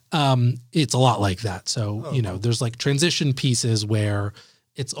 It's a lot like that. So, there's like transition pieces where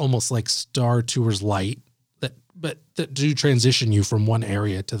it's almost like Star Tours light that do transition you from one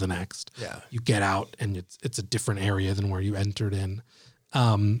area to the next. Yeah. You get out and it's a different area than where you entered in.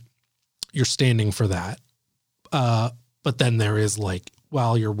 You're standing for that. But then there is like,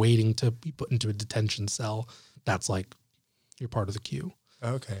 while you're waiting to be put into a detention cell, that's like, you're part of the queue.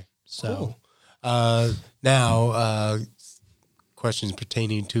 Okay. So, cool. Now, questions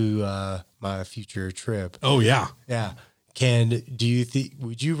pertaining to my future trip. Oh yeah. Yeah.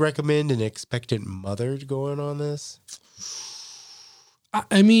 Would you recommend an expectant mother going on this?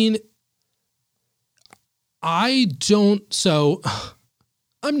 I mean, I don't, so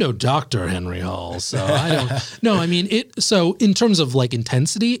I'm no Dr. Henry Hall, so I don't no, I mean so in terms of like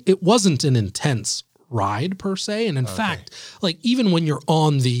intensity, it wasn't an intense ride per se. And in fact, like even when you're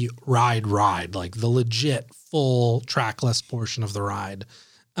on the ride, like the legit full trackless portion of the ride,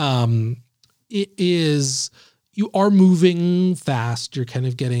 you are moving fast. You're kind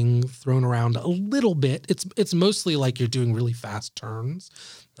of getting thrown around a little bit. It's mostly like you're doing really fast turns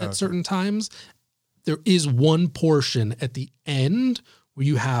at certain times. There is one portion at the end where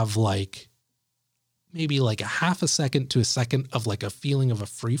you have like maybe like a half a second to a second of like a feeling of a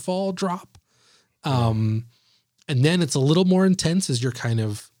free fall drop. And then it's a little more intense as you're kind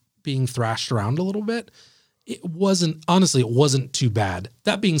of being thrashed around a little bit. It wasn't too bad.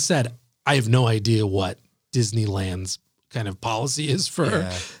 That being said, I have no idea what Disneyland's kind of policy is for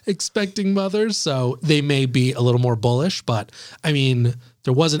expecting mothers. So they may be a little more bullish, but I mean,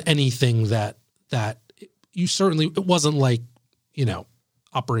 there wasn't anything that it wasn't like,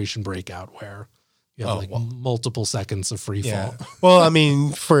 Operation Breakout where you have multiple seconds of free fall. Well, I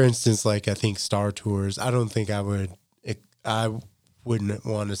mean, for instance, like I think Star Tours, I don't think I wouldn't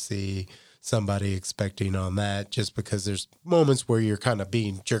want to see somebody expecting on that, just because there's moments where you're kind of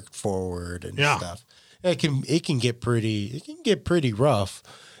being jerked forward and stuff. It can get pretty rough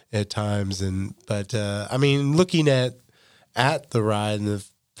at times, but I mean, looking at the ride and the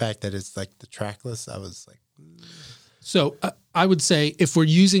fact that it's like the trackless, I was like, So I would say if we're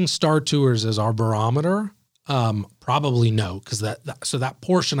using Star Tours as our barometer, probably no, because that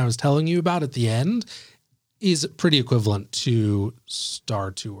portion I was telling you about at the end, is pretty equivalent to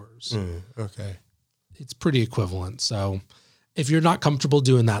Star Tours. Okay. It's pretty equivalent. So if you're not comfortable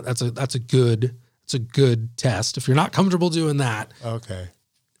doing that, that's a good test. If you're not comfortable doing that, okay.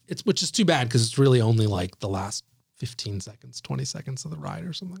 Which is too bad because it's really only like the last 15 seconds, 20 seconds of the ride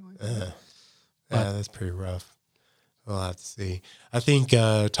or something like that. Yeah, that's pretty rough. We'll have to see. I think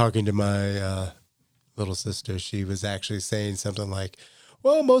talking to my little sister, she was actually saying something like,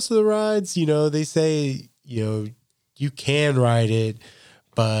 well, most of the rides, they say, you can ride it,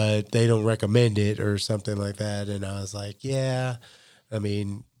 but they don't recommend it or something like that. And I was like, yeah, I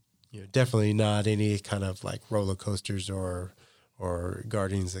mean, definitely not any kind of like roller coasters or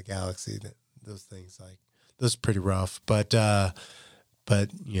Guardians of the Galaxy. Those things, like, those are pretty rough. But I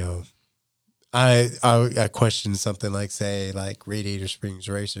questioned something like, say, like Radiator Springs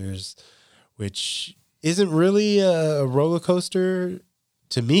Racers, which isn't really a roller coaster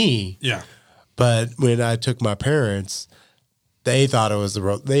to me. Yeah. But when I took my parents, they thought it was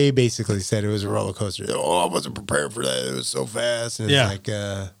they basically said it was a roller coaster. Oh, I wasn't prepared for that. It was so fast. And it's like,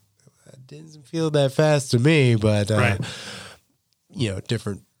 it didn't feel that fast to me, but, right.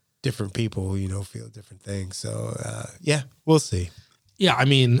 Different people, feel different things. So, we'll see. Yeah, I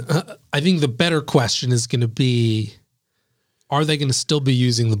mean, I think the better question is going to be, are they going to still be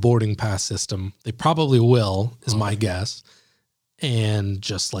using the boarding pass system? They probably will, is my guess. And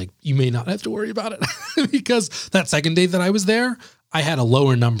just like, you may not have to worry about it because that second day that I was there, I had a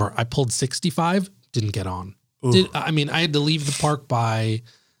lower number. I pulled 65, didn't get on. I had to leave the park by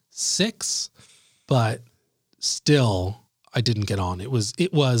 6, but still I didn't get on. It was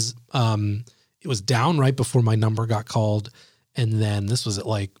down right before my number got called. And then this was at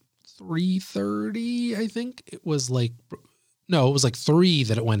like 3:30, I think. It was like 3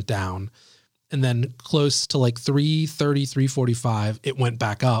 that it went down. And then close to like 3:30, 3:45, it went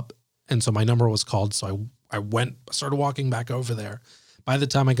back up. And so my number was called. So I started walking back over there. By the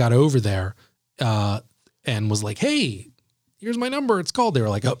time I got over there and was like, hey, here's my number. It's called. They were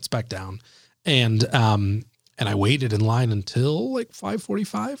like, oh, it's back down. And I waited in line until like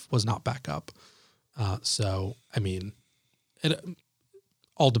 5:45, was not back up. So, I mean, it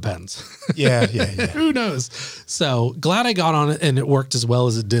all depends. Yeah. Who knows? So glad I got on it and it worked as well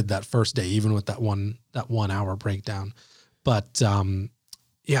as it did that first day, even with that 1 hour breakdown. But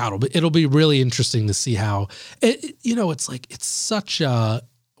it'll be really interesting to see how it's like, it's such a,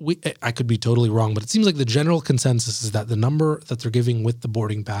 I could be totally wrong, but it seems like the general consensus is that the number that they're giving with the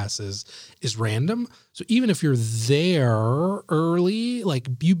boarding passes is random. So even if you're there early, like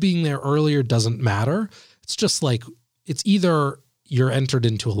you being there earlier doesn't matter. It's just like, it's either you're entered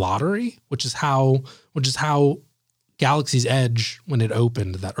into a lottery, which is how Galaxy's Edge, when it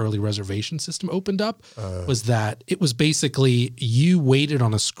opened, that early reservation system opened up, was that it was basically you waited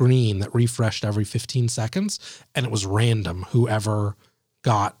on a screen that refreshed every 15 seconds, and it was random whoever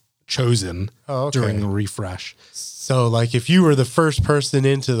got chosen during the refresh. So like if you were the first person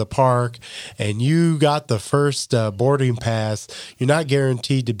into the park and you got the first boarding pass, you're not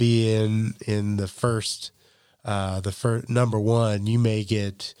guaranteed to be in the first number 1. You may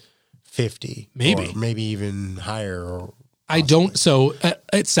get 50, maybe even higher. Or I don't. So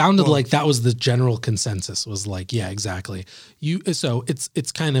it sounded like that was the general consensus, was like, yeah, exactly. So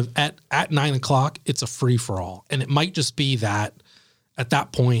it's kind of at 9:00, it's a free for all. And it might just be that at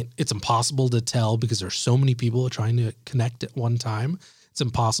that point, it's impossible to tell because there's so many people trying to connect at one time. It's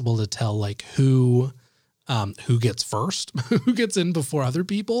impossible to tell like who gets first, who gets in before other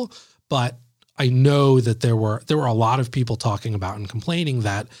people. But I know that there were a lot of people talking about and complaining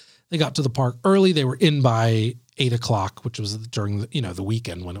that they got to the park early. They were in by 8:00, which was during the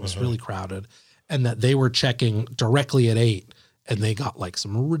weekend when it was really crowded, and that they were checking directly at 8, and they got like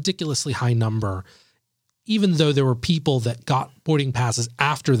some ridiculously high number, even though there were people that got boarding passes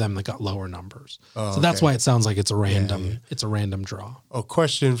after them that got lower numbers. So that's why it sounds like it's a random, it's a random draw. A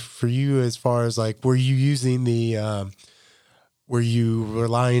question for you as far as like, were you using were you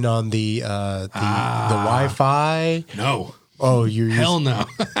relying on the Wi-Fi? No. Oh, hell no.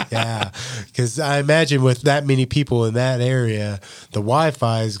 Yeah, because I imagine with that many people in that area, the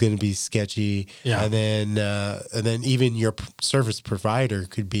Wi-Fi is going to be sketchy. Yeah, and then even your service provider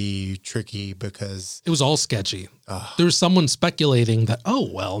could be tricky because it was all sketchy. There was someone speculating that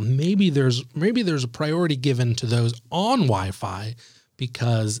maybe there's a priority given to those on Wi-Fi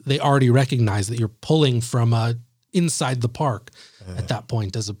because they already recognize that you're pulling from inside the park at that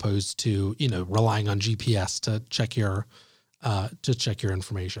point, as opposed to relying on GPS to check your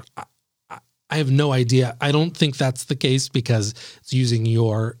information. I have no idea. I don't think that's the case because it's using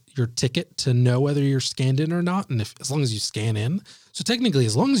your ticket to know whether you're scanned in or not. And as long as you scan in, so technically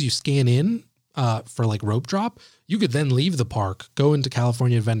as long as you scan in, for like rope drop, you could then leave the park, go into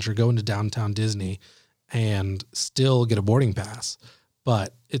California Adventure, go into downtown Disney, and still get a boarding pass.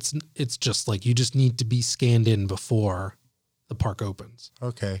 But it's just like you just need to be scanned in before the park opens.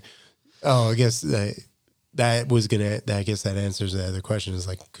 Okay. Oh, I guess I guess that answers the other question. Is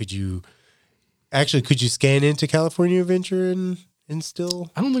like, could you scan into California Adventure and still?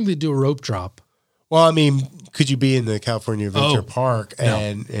 I don't think they do a rope drop. Well, I mean, could you be in the California Adventure Park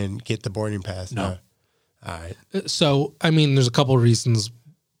and get the boarding pass? No. All right. So, I mean, there's a couple of reasons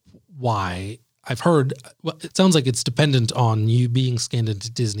why. I've heard, well, it sounds like it's dependent on you being scanned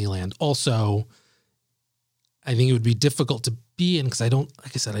into Disneyland. Also, I think it would be difficult to be in because I don't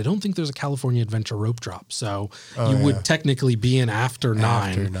think there's a California Adventure rope drop. So you would technically be in after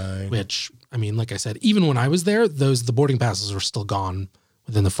 9, which, I mean, like I said, even when I was there, the boarding passes were still gone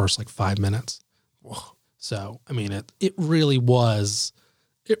within the first like 5 minutes. So, I mean, it really was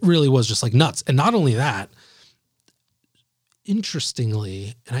just like nuts. And not only that,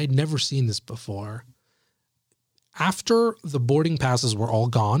 interestingly, and I'd never seen this before, after the boarding passes were all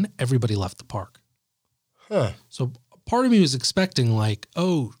gone, everybody left the park. Huh. So part of me was expecting like,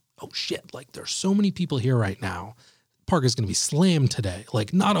 oh shit, like there's so many people here right now. The park is going to be slammed today.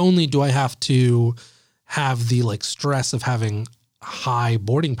 Like not only do I have to have the like stress of having a high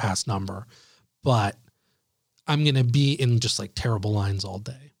boarding pass number, but I'm going to be in just like terrible lines all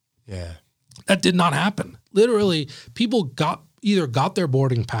day. Yeah. That did not happen. Literally, people either got their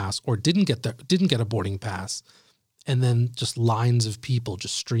boarding pass or didn't get a boarding pass, and then just lines of people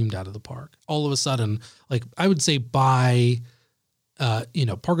just streamed out of the park. All of a sudden, like I would say by,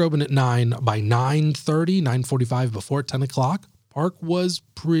 park opened at 9, by 9:30, 9:45, before 10 o'clock, park was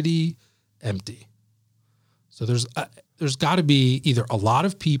pretty empty. So there's got to be either a lot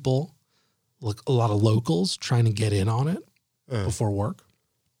of people, like a lot of locals trying to get in on it before work.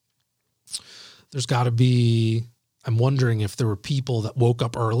 There's got to be, I'm wondering if there were people that woke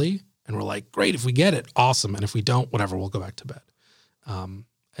up early and were like, great, if we get it, awesome. And if we don't, whatever, we'll go back to bed.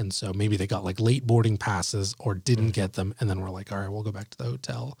 And so maybe they got like late boarding passes or didn't get them. And then we're like, all right, we'll go back to the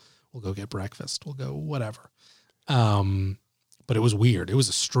hotel. We'll go get breakfast. We'll go whatever. But it was weird. It was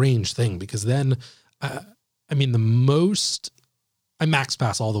a strange thing because then, I max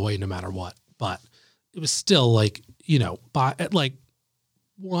pass all the way no matter what, but it was still like, at like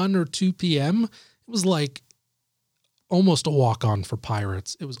 1 or 2 p.m., it was like almost a walk-on for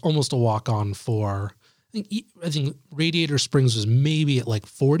Pirates. It was almost a walk-on for, I think Radiator Springs was maybe at like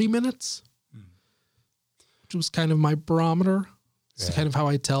 40 minutes, which was kind of my barometer. It's kind of how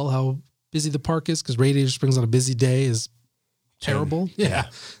I tell how busy the park is because Radiator Springs on a busy day is terrible. Yeah.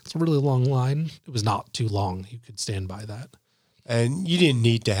 It's a really long line. It was not too long. You could stand by that. And you didn't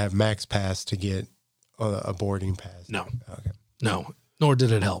need to have max pass to get a boarding pass. No. Okay. No. Nor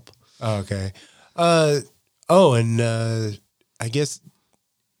did it help. Okay. I guess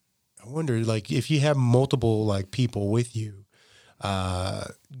I wonder, like, if you have multiple like people with you,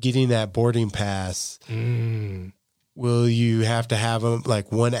 getting that boarding pass, will you have to have them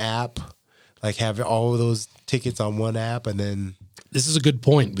like one app, like have all of those tickets on one app, and then? This is a good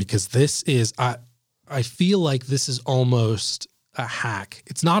point because this is I feel like this is almost a hack.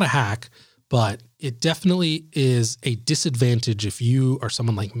 It's not a hack, but it definitely is a disadvantage if you are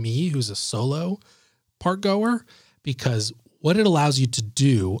someone like me who's a solo park goer, because what it allows you to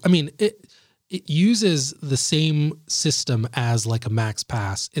do, I mean, it uses the same system as like a max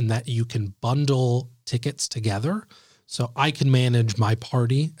pass in that you can bundle tickets together. So I can manage my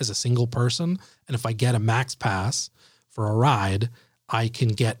party as a single person. And if I get a max pass for a ride, I can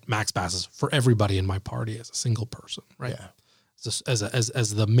get max passes for everybody in my party as a single person, right? Yeah.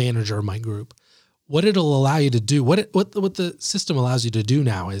 As the manager of my group. What it'll allow you to do, what the system allows you to do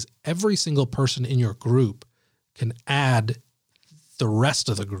now is every single person in your group can add the rest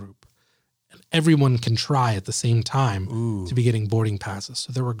of the group, and everyone can try at the same time to be getting boarding passes.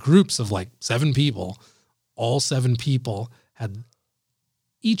 So there were groups of like 7 people. All 7 people had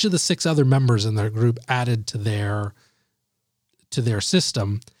each of the 6 other members in their group added to their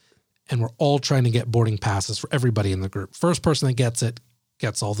system, and we're all trying to get boarding passes for everybody in the group. First person that gets it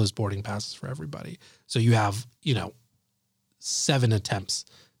gets all those boarding passes for everybody. So you have, 7 attempts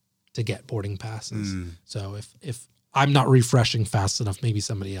to get boarding passes. So if I'm not refreshing fast enough, maybe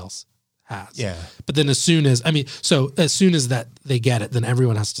somebody else has. Yeah. But then as soon as that they get it, then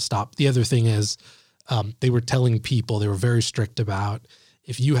everyone has to stop. The other thing is, they were telling people, they were very strict about,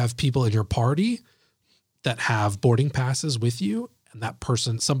 if you have people in your party that have boarding passes with you and that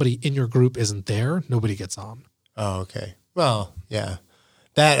person, somebody in your group isn't there, nobody gets on. Oh, okay. Well, yeah.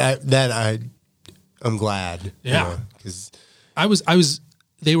 I'm glad. Yeah. Because I was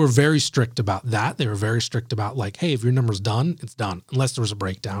they were very strict about that. They were very strict about like, hey, if your number's done, it's done, unless there was a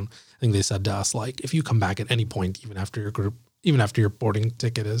breakdown. I think they said to us, like, if you come back at any point, even after your boarding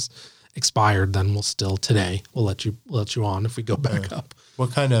ticket is expired, then we'll let you on if we go back up.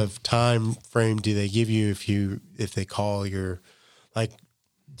 What kind of time frame do they give you if they call your, like,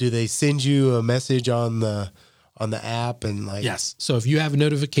 do they send you a message on the app and like? Yes. So if you have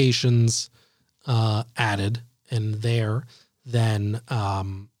notifications added in there, then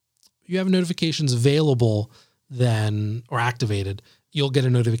you have notifications available then or activated, you'll get a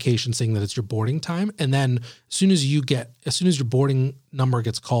notification saying that it's your boarding time. And then as soon as your boarding number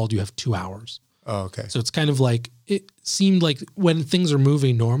gets called, you have 2 hours. Oh, okay. So it's kind of like, it seemed like when things are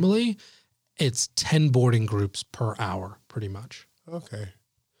moving normally, it's 10 boarding groups per hour, pretty much. Okay.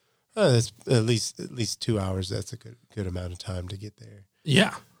 Oh, that's at least 2 hours. That's a good amount of time to get there.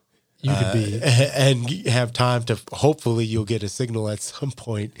 Yeah. You could be and have time to, hopefully you'll get a signal at some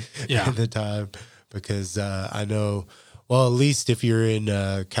point in the time, because I know, well, at least if you're in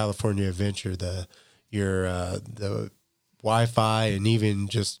California Adventure, the Wi-Fi and even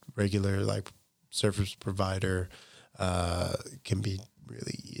just regular like service provider can be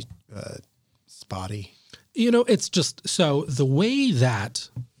really spotty. It's just, so the way that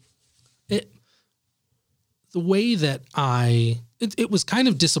it was kind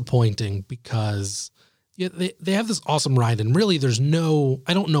of disappointing because they have this awesome ride, and really I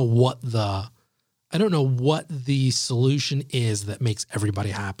don't know what the solution is that makes everybody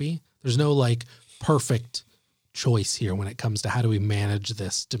happy. There's no like perfect choice here when it comes to how do we manage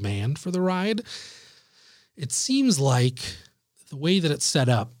this demand for the ride. It seems like the way that it's set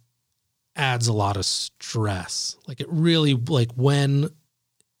up adds a lot of stress. Like it really, like when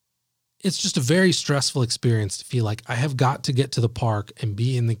it's just a very stressful experience to feel like I have got to get to the park and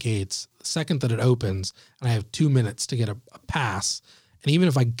be in the gates the second that it opens, and I have 2 minutes to get a pass. And even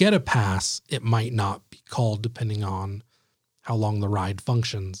if I get a pass, it might not be called depending on how long the ride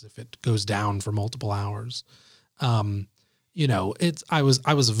functions, if it goes down for multiple hours. I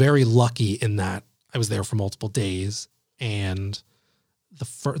was very lucky in that I was there for multiple days, and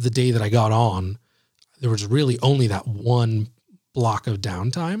the day that I got on, there was really only that one block of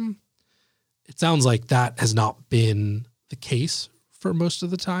downtime. It sounds like that has not been the case for most of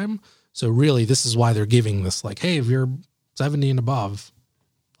the time. So really, this is why they're giving this, like, hey, if you're 70 and above,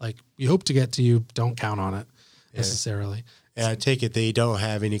 like, we hope to get to you, don't count on it necessarily. And I take it they don't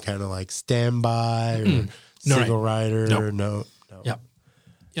have any kind of like standby or single rider. Nope. No.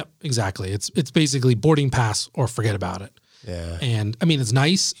 Yep, exactly. It's basically boarding pass or forget about it. Yeah. And I mean, it's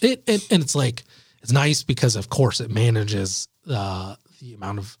nice. And it's like, it's nice because of course it manages the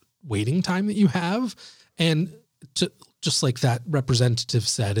amount of waiting time that you have. And just like that representative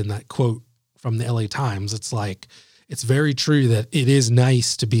said in that quote from the LA Times, it's like, it's very true that it is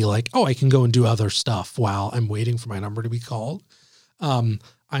nice to be like, oh, I can go and do other stuff while I'm waiting for my number to be called.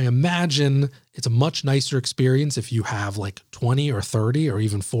 I imagine it's a much nicer experience if you have like 20 or 30 or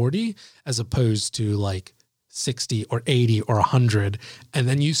even 40, as opposed to like 60 or 80 or 100. And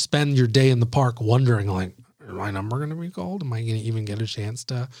then you spend your day in the park wondering like, is my number going to be called? Am I going to even get a chance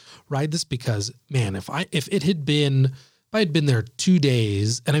to ride this? Because man, if I had been there 2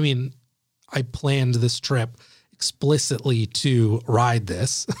 days, and I mean, I planned this trip explicitly to ride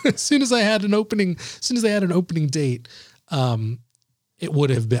this as soon as I had an opening date, I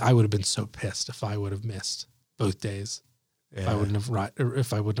would have been so pissed if I would have missed both days. Yeah. If I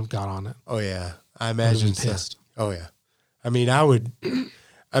wouldn't have got on it. Oh yeah. I imagine pissed. Oh yeah. I mean,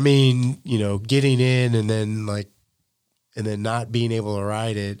 getting in and then not being able to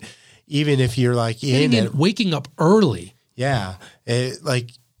ride it, even if you're like waking up early. Yeah.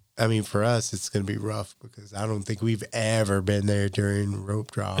 For us, it's going to be rough because I don't think we've ever been there during rope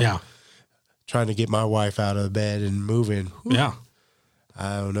drop. Yeah. Trying to get my wife out of bed and moving. Whew. Yeah.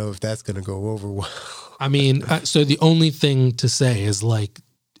 I don't know if that's going to go over well. I mean, so the only thing to say is like,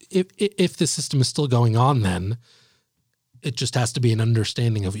 if the system is still going on, then it just has to be an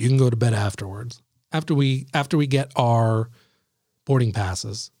understanding of you can go to bed afterwards. After we get our boarding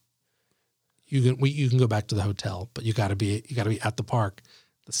passes, you can go back to the hotel, but you got to be at the park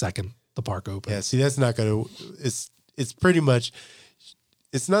the second the park opens. Yeah, see, that's not going to. It's pretty much.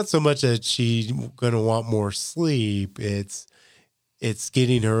 It's not so much that she's going to want more sleep. It's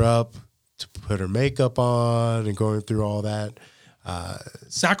getting her up to put her makeup on and going through all that.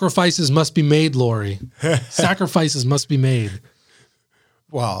 Sacrifices must be made, Lori. Sacrifices must be made.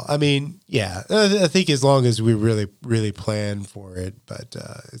 Well, I mean, yeah, I think as long as we really, really plan for it, but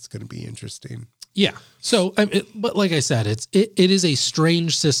it's going to be interesting. Yeah. So, but like I said, it is a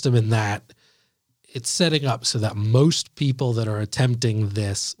strange system in that it's setting up so that most people that are attempting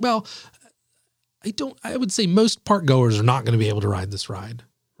this, well, I would say most park goers are not going to be able to ride this ride,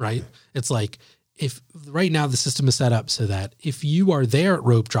 right? It's like, if right now the system is set up so that if you are there at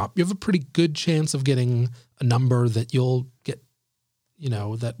rope drop, you have a pretty good chance of getting a number that you'll get,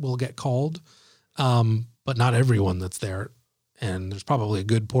 that will get called. But not everyone that's there. And there's probably a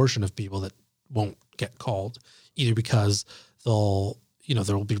good portion of people that won't get called, either because there will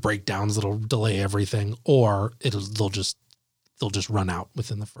be breakdowns that'll delay everything, or they'll just run out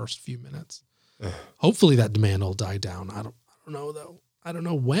within the first few minutes. Hopefully that demand will die down. I don't know though. I don't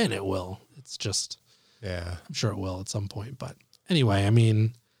know when it will. It's just, I'm sure it will at some point. But anyway, I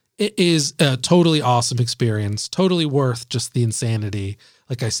mean, it is a totally awesome experience, totally worth just the insanity.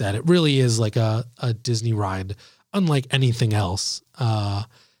 Like I said, it really is like a Disney ride, unlike anything else.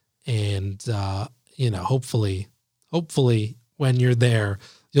 Hopefully when you're there,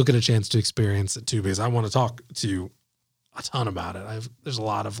 you'll get a chance to experience it too, because I want to talk to you a ton about it. There's a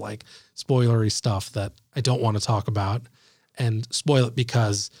lot of like spoilery stuff that I don't want to talk about and spoil it,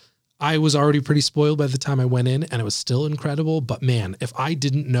 because I was already pretty spoiled by the time I went in, and it was still incredible. But man, if I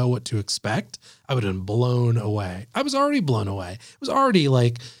didn't know what to expect, I would have been blown away. I was already blown away. It was already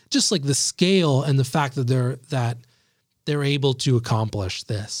like, just like the scale and the fact that they're able to accomplish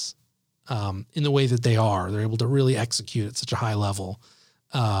this in the way that they are. They're able to really execute at such a high level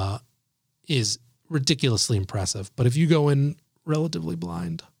is ridiculously impressive. But if you go in relatively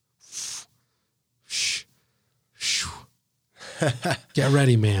blind, get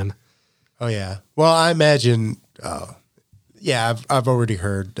ready, man. Oh yeah. Well, I imagine. I've already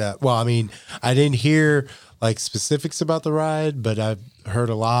heard. I didn't hear like specifics about the ride, but I've heard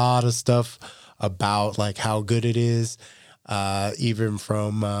a lot of stuff about like how good it is, even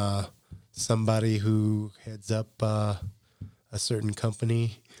from somebody who heads up a certain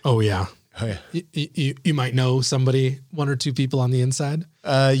company. Oh yeah. Oh yeah. You might know somebody, one or two people on the inside.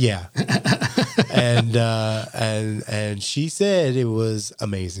 Yeah. and she said it was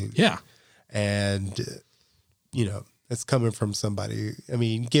amazing. Yeah. And it's coming from somebody. I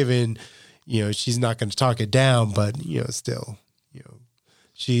mean, given, she's not going to talk it down, but still,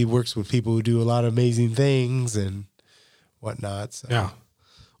 she works with people who do a lot of amazing things and whatnot. So. Yeah.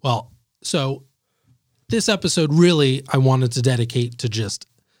 Well, so this episode really I wanted to dedicate to just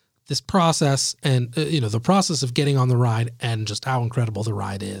this process and, the process of getting on the ride and just how incredible the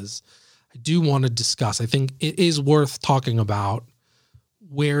ride is. I do want to discuss, I think it is worth talking about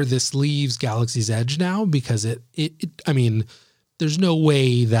where this leaves Galaxy's Edge now, because there's no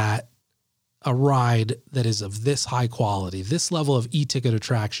way that a ride that is of this high quality, this level of e-ticket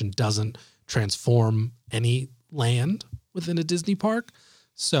attraction doesn't transform any land within a Disney park.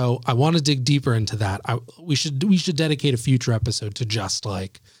 So I want to dig deeper into that. We should dedicate a future episode to just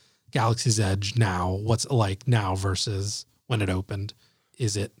like Galaxy's Edge now, what's it like now versus when it opened.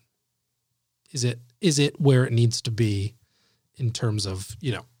 Is it where it needs to be in terms of,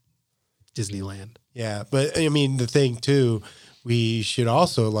 Disneyland? Yeah. But I mean, the thing too, we should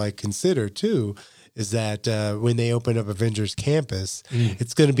also like consider too, is that when they open up Avengers Campus,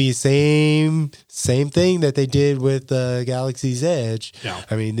 it's going to be same thing that they did with Galaxy's Edge. Yeah.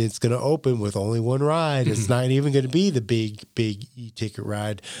 I mean, it's going to open with only one ride. It's not even going to be the big e-ticket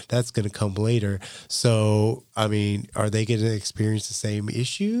ride. That's going to come later. So, I mean, are they going to experience the same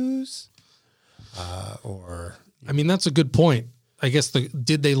issues? That's a good point. I guess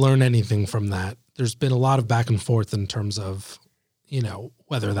did they learn anything from that? There's been a lot of back and forth in terms of,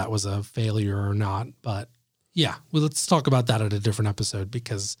 whether that was a failure or not. But yeah, well, let's talk about that at a different episode,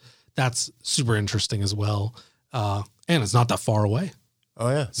 because that's super interesting as well. And it's not that far away. Oh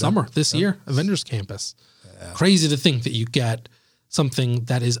yeah. Summer this year, Avengers Campus. Yeah. Crazy to think that you get something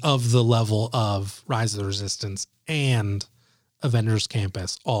that is of the level of Rise of the Resistance and Avengers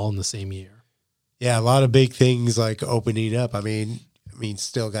Campus all in the same year. Yeah, a lot of big things like opening up. I mean,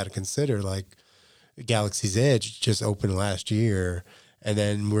 still got to consider like Galaxy's Edge just opened last year, and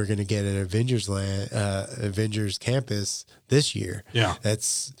then we're going to get an Avengers Campus this year. Yeah,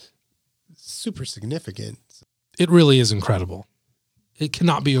 that's super significant. It really is incredible. It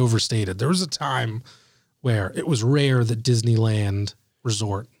cannot be overstated. There was a time where it was rare that Disneyland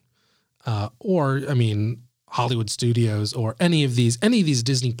Resort, Hollywood Studios, or any of these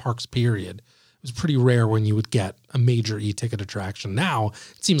Disney parks, period. It was pretty rare when you would get a major e-ticket attraction. Now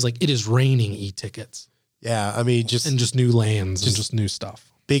it seems like it is raining e-tickets. Yeah, I mean, just new lands and just new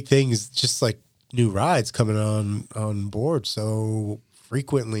stuff. Big things, just like new rides coming on board so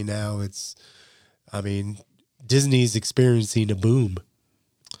frequently now. Disney's experiencing a boom.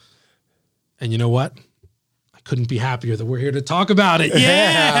 And you know what? I couldn't be happier that we're here to talk about it.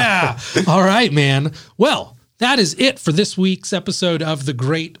 Yeah. All right, man. Well, that is it for this week's episode of The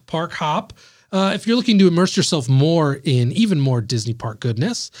Great Park Hop. If you're looking to immerse yourself more in even more Disney park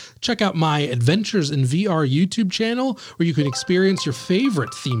goodness, check out my Adventures in VR YouTube channel, where you can experience your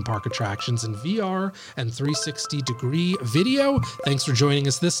favorite theme park attractions in VR and 360-degree video. Thanks for joining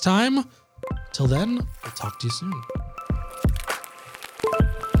us this time. Till then, I'll talk to you soon.